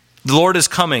 the Lord is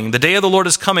coming. The day of the Lord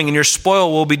is coming, and your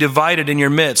spoil will be divided in your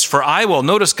midst. For I will,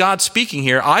 notice God speaking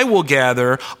here, I will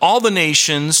gather all the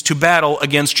nations to battle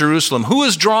against Jerusalem. Who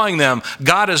is drawing them?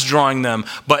 God is drawing them.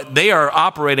 But they are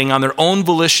operating on their own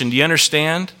volition. Do you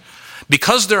understand?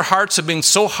 Because their hearts have been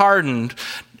so hardened,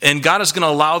 and God is going to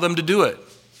allow them to do it.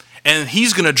 And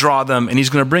he's going to draw them, and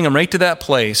he's going to bring them right to that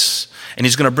place. And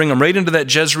he's going to bring them right into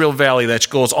that Jezreel Valley that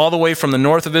goes all the way from the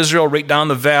north of Israel, right down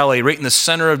the valley, right in the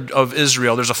center of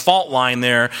Israel. There's a fault line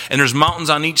there, and there's mountains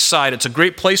on each side. It's a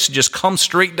great place to just come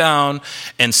straight down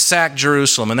and sack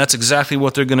Jerusalem. And that's exactly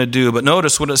what they're going to do. But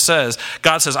notice what it says.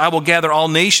 God says, I will gather all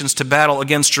nations to battle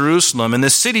against Jerusalem, and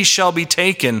the city shall be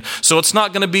taken. So it's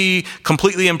not going to be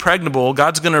completely impregnable.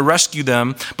 God's going to rescue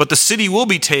them, but the city will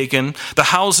be taken, the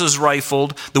houses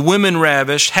rifled, the women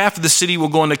ravished. Half of the city will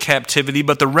go into captivity,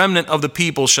 but the remnant of the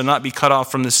people shall not be cut off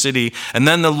from the city. And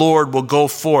then the Lord will go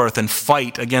forth and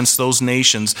fight against those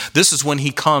nations. This is when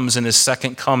he comes in his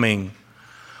second coming.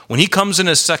 When he comes in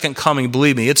his second coming,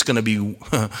 believe me, it's going to be,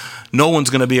 no one's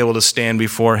going to be able to stand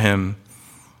before him.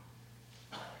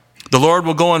 The Lord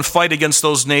will go and fight against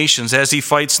those nations as he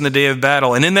fights in the day of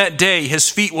battle. And in that day, his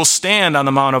feet will stand on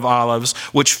the Mount of Olives,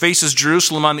 which faces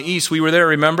Jerusalem on the east. We were there,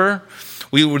 remember?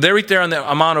 We were there right there on the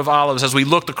Mount of Olives as we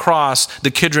looked across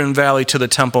the Kidron Valley to the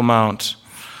Temple Mount.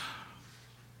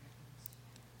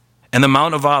 And the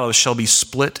Mount of Olives shall be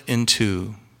split in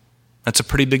two. That's a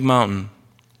pretty big mountain.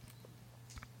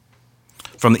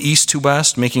 From the east to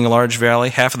west, making a large valley.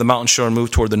 Half of the mountain shall move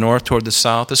toward the north, toward the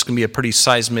south. This is going to be a pretty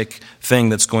seismic thing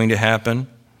that's going to happen.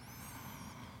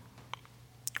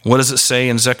 What does it say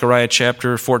in Zechariah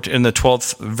chapter 14, in the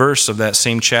 12th verse of that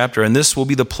same chapter? And this will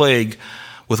be the plague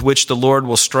with which the Lord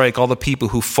will strike all the people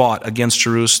who fought against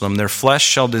Jerusalem. Their flesh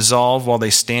shall dissolve while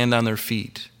they stand on their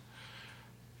feet.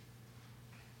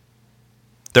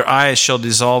 Their eyes shall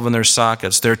dissolve in their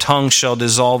sockets. Their tongues shall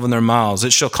dissolve in their mouths.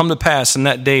 It shall come to pass in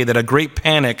that day that a great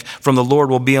panic from the Lord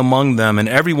will be among them, and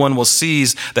everyone will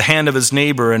seize the hand of his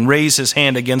neighbor and raise his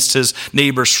hand against his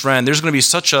neighbor's friend. There's going to be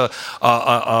such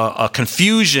a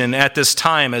confusion at this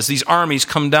time as these armies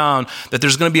come down that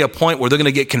there's going to be a point where they're going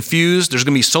to get confused. There's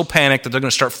going to be so panicked that they're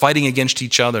going to start fighting against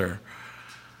each other.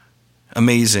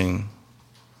 Amazing.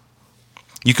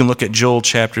 You can look at Joel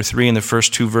chapter 3 and the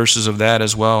first 2 verses of that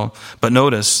as well. But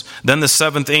notice, then the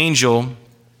seventh angel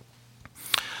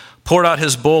poured out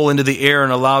his bowl into the air,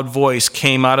 and a loud voice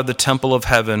came out of the temple of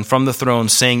heaven from the throne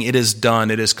saying, "It is done,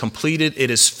 it is completed,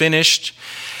 it is finished."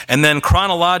 And then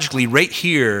chronologically, right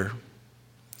here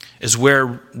is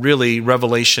where really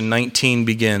Revelation 19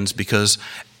 begins, because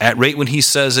right when he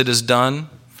says it is done,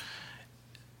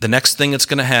 the next thing that's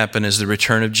going to happen is the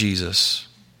return of Jesus.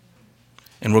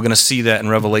 And we're going to see that in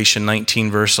Revelation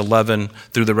 19, verse 11,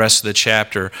 through the rest of the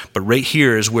chapter. But right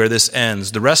here is where this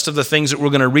ends. The rest of the things that we're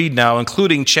going to read now,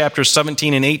 including chapters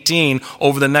 17 and 18,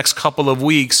 over the next couple of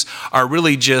weeks, are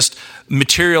really just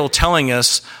material telling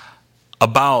us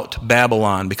about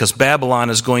Babylon, because Babylon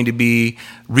is going to be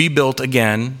rebuilt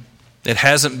again. It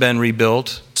hasn't been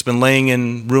rebuilt. It's been laying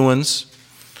in ruins,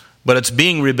 but it's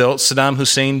being rebuilt. Saddam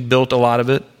Hussein built a lot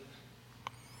of it.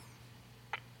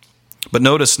 But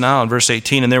notice now in verse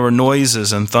 18, and there were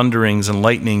noises and thunderings and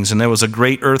lightnings, and there was a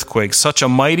great earthquake, such a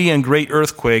mighty and great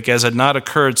earthquake as had not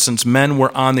occurred since men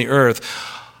were on the earth.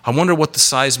 I wonder what the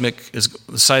seismic is,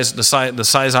 the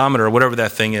seismometer, or whatever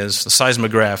that thing is, the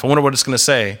seismograph. I wonder what it's going to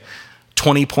say.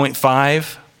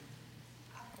 20.5?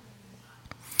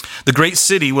 The great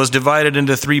city was divided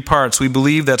into 3 parts. We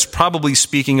believe that's probably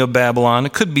speaking of Babylon.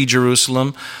 It could be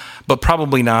Jerusalem, but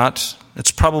probably not.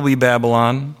 It's probably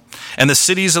Babylon. And the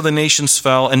cities of the nations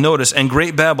fell. And notice, and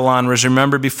great Babylon was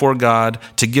remembered before God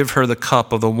to give her the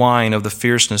cup of the wine of the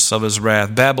fierceness of his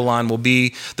wrath. Babylon will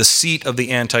be the seat of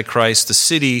the Antichrist, the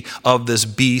city of this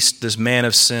beast, this man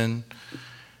of sin.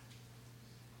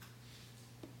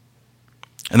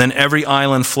 And then every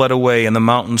island fled away, and the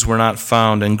mountains were not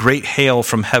found. And great hail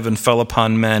from heaven fell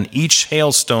upon men, each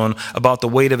hailstone about the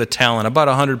weight of a talent, about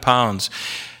 100 pounds.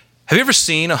 Have you ever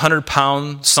seen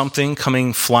 100-pound something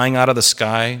coming flying out of the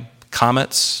sky?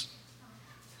 Comets?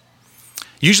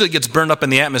 Usually it gets burned up in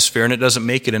the atmosphere and it doesn't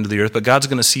make it into the earth, but God's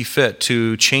going to see fit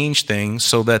to change things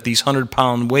so that these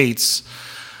 100-pound weights,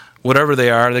 whatever they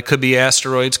are, they could be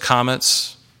asteroids,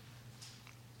 comets.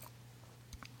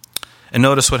 And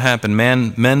notice what happened.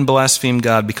 Men blasphemed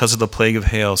God because of the plague of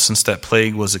hail, since that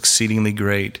plague was exceedingly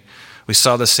great. We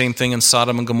saw the same thing in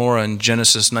Sodom and Gomorrah in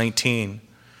Genesis 19.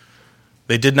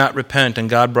 They did not repent, and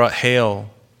God brought hail,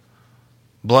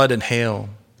 blood and hail,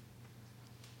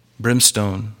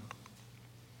 brimstone.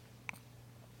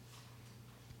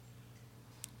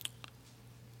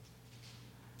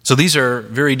 So these are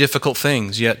very difficult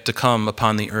things yet to come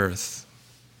upon the earth.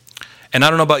 And I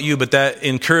don't know about you, but that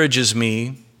encourages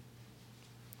me.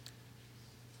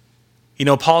 You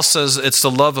know, Paul says it's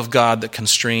the love of God that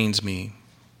constrains me.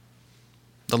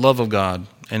 The love of God.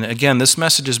 And again, this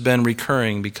message has been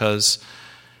recurring because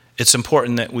it's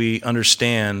important that we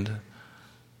understand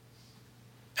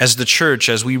as the church,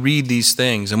 as we read these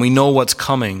things and we know what's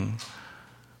coming,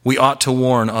 we ought to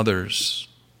warn others.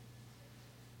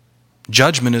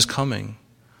 Judgment is coming,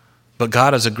 but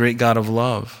God is a great God of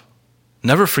love.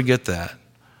 Never forget that.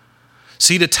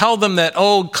 See, to tell them that,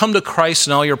 oh, come to Christ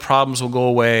and all your problems will go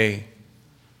away,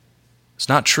 it's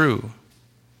not true.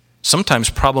 Sometimes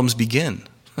problems begin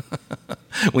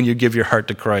when you give your heart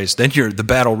to Christ. Then you're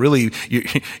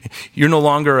no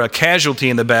longer a casualty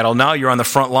in the battle. Now you're on the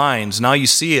front lines. Now you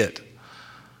see it.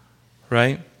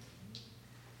 right?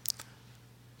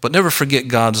 But never forget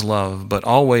God's love, but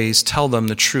always tell them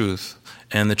the truth.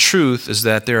 And the truth is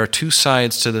that there are two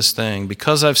sides to this thing.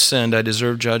 Because I've sinned, I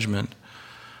deserve judgment.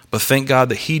 But thank God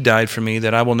that He died for me,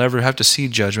 that I will never have to see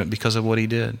judgment because of what He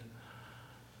did.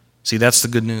 See, that's the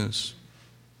good news.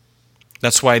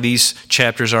 That's why these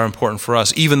chapters are important for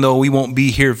us, even though we won't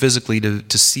be here physically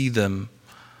to see them.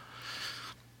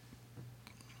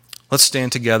 Let's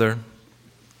stand together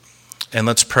and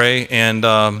let's pray. And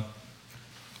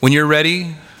when you're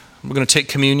ready, we're going to take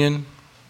communion.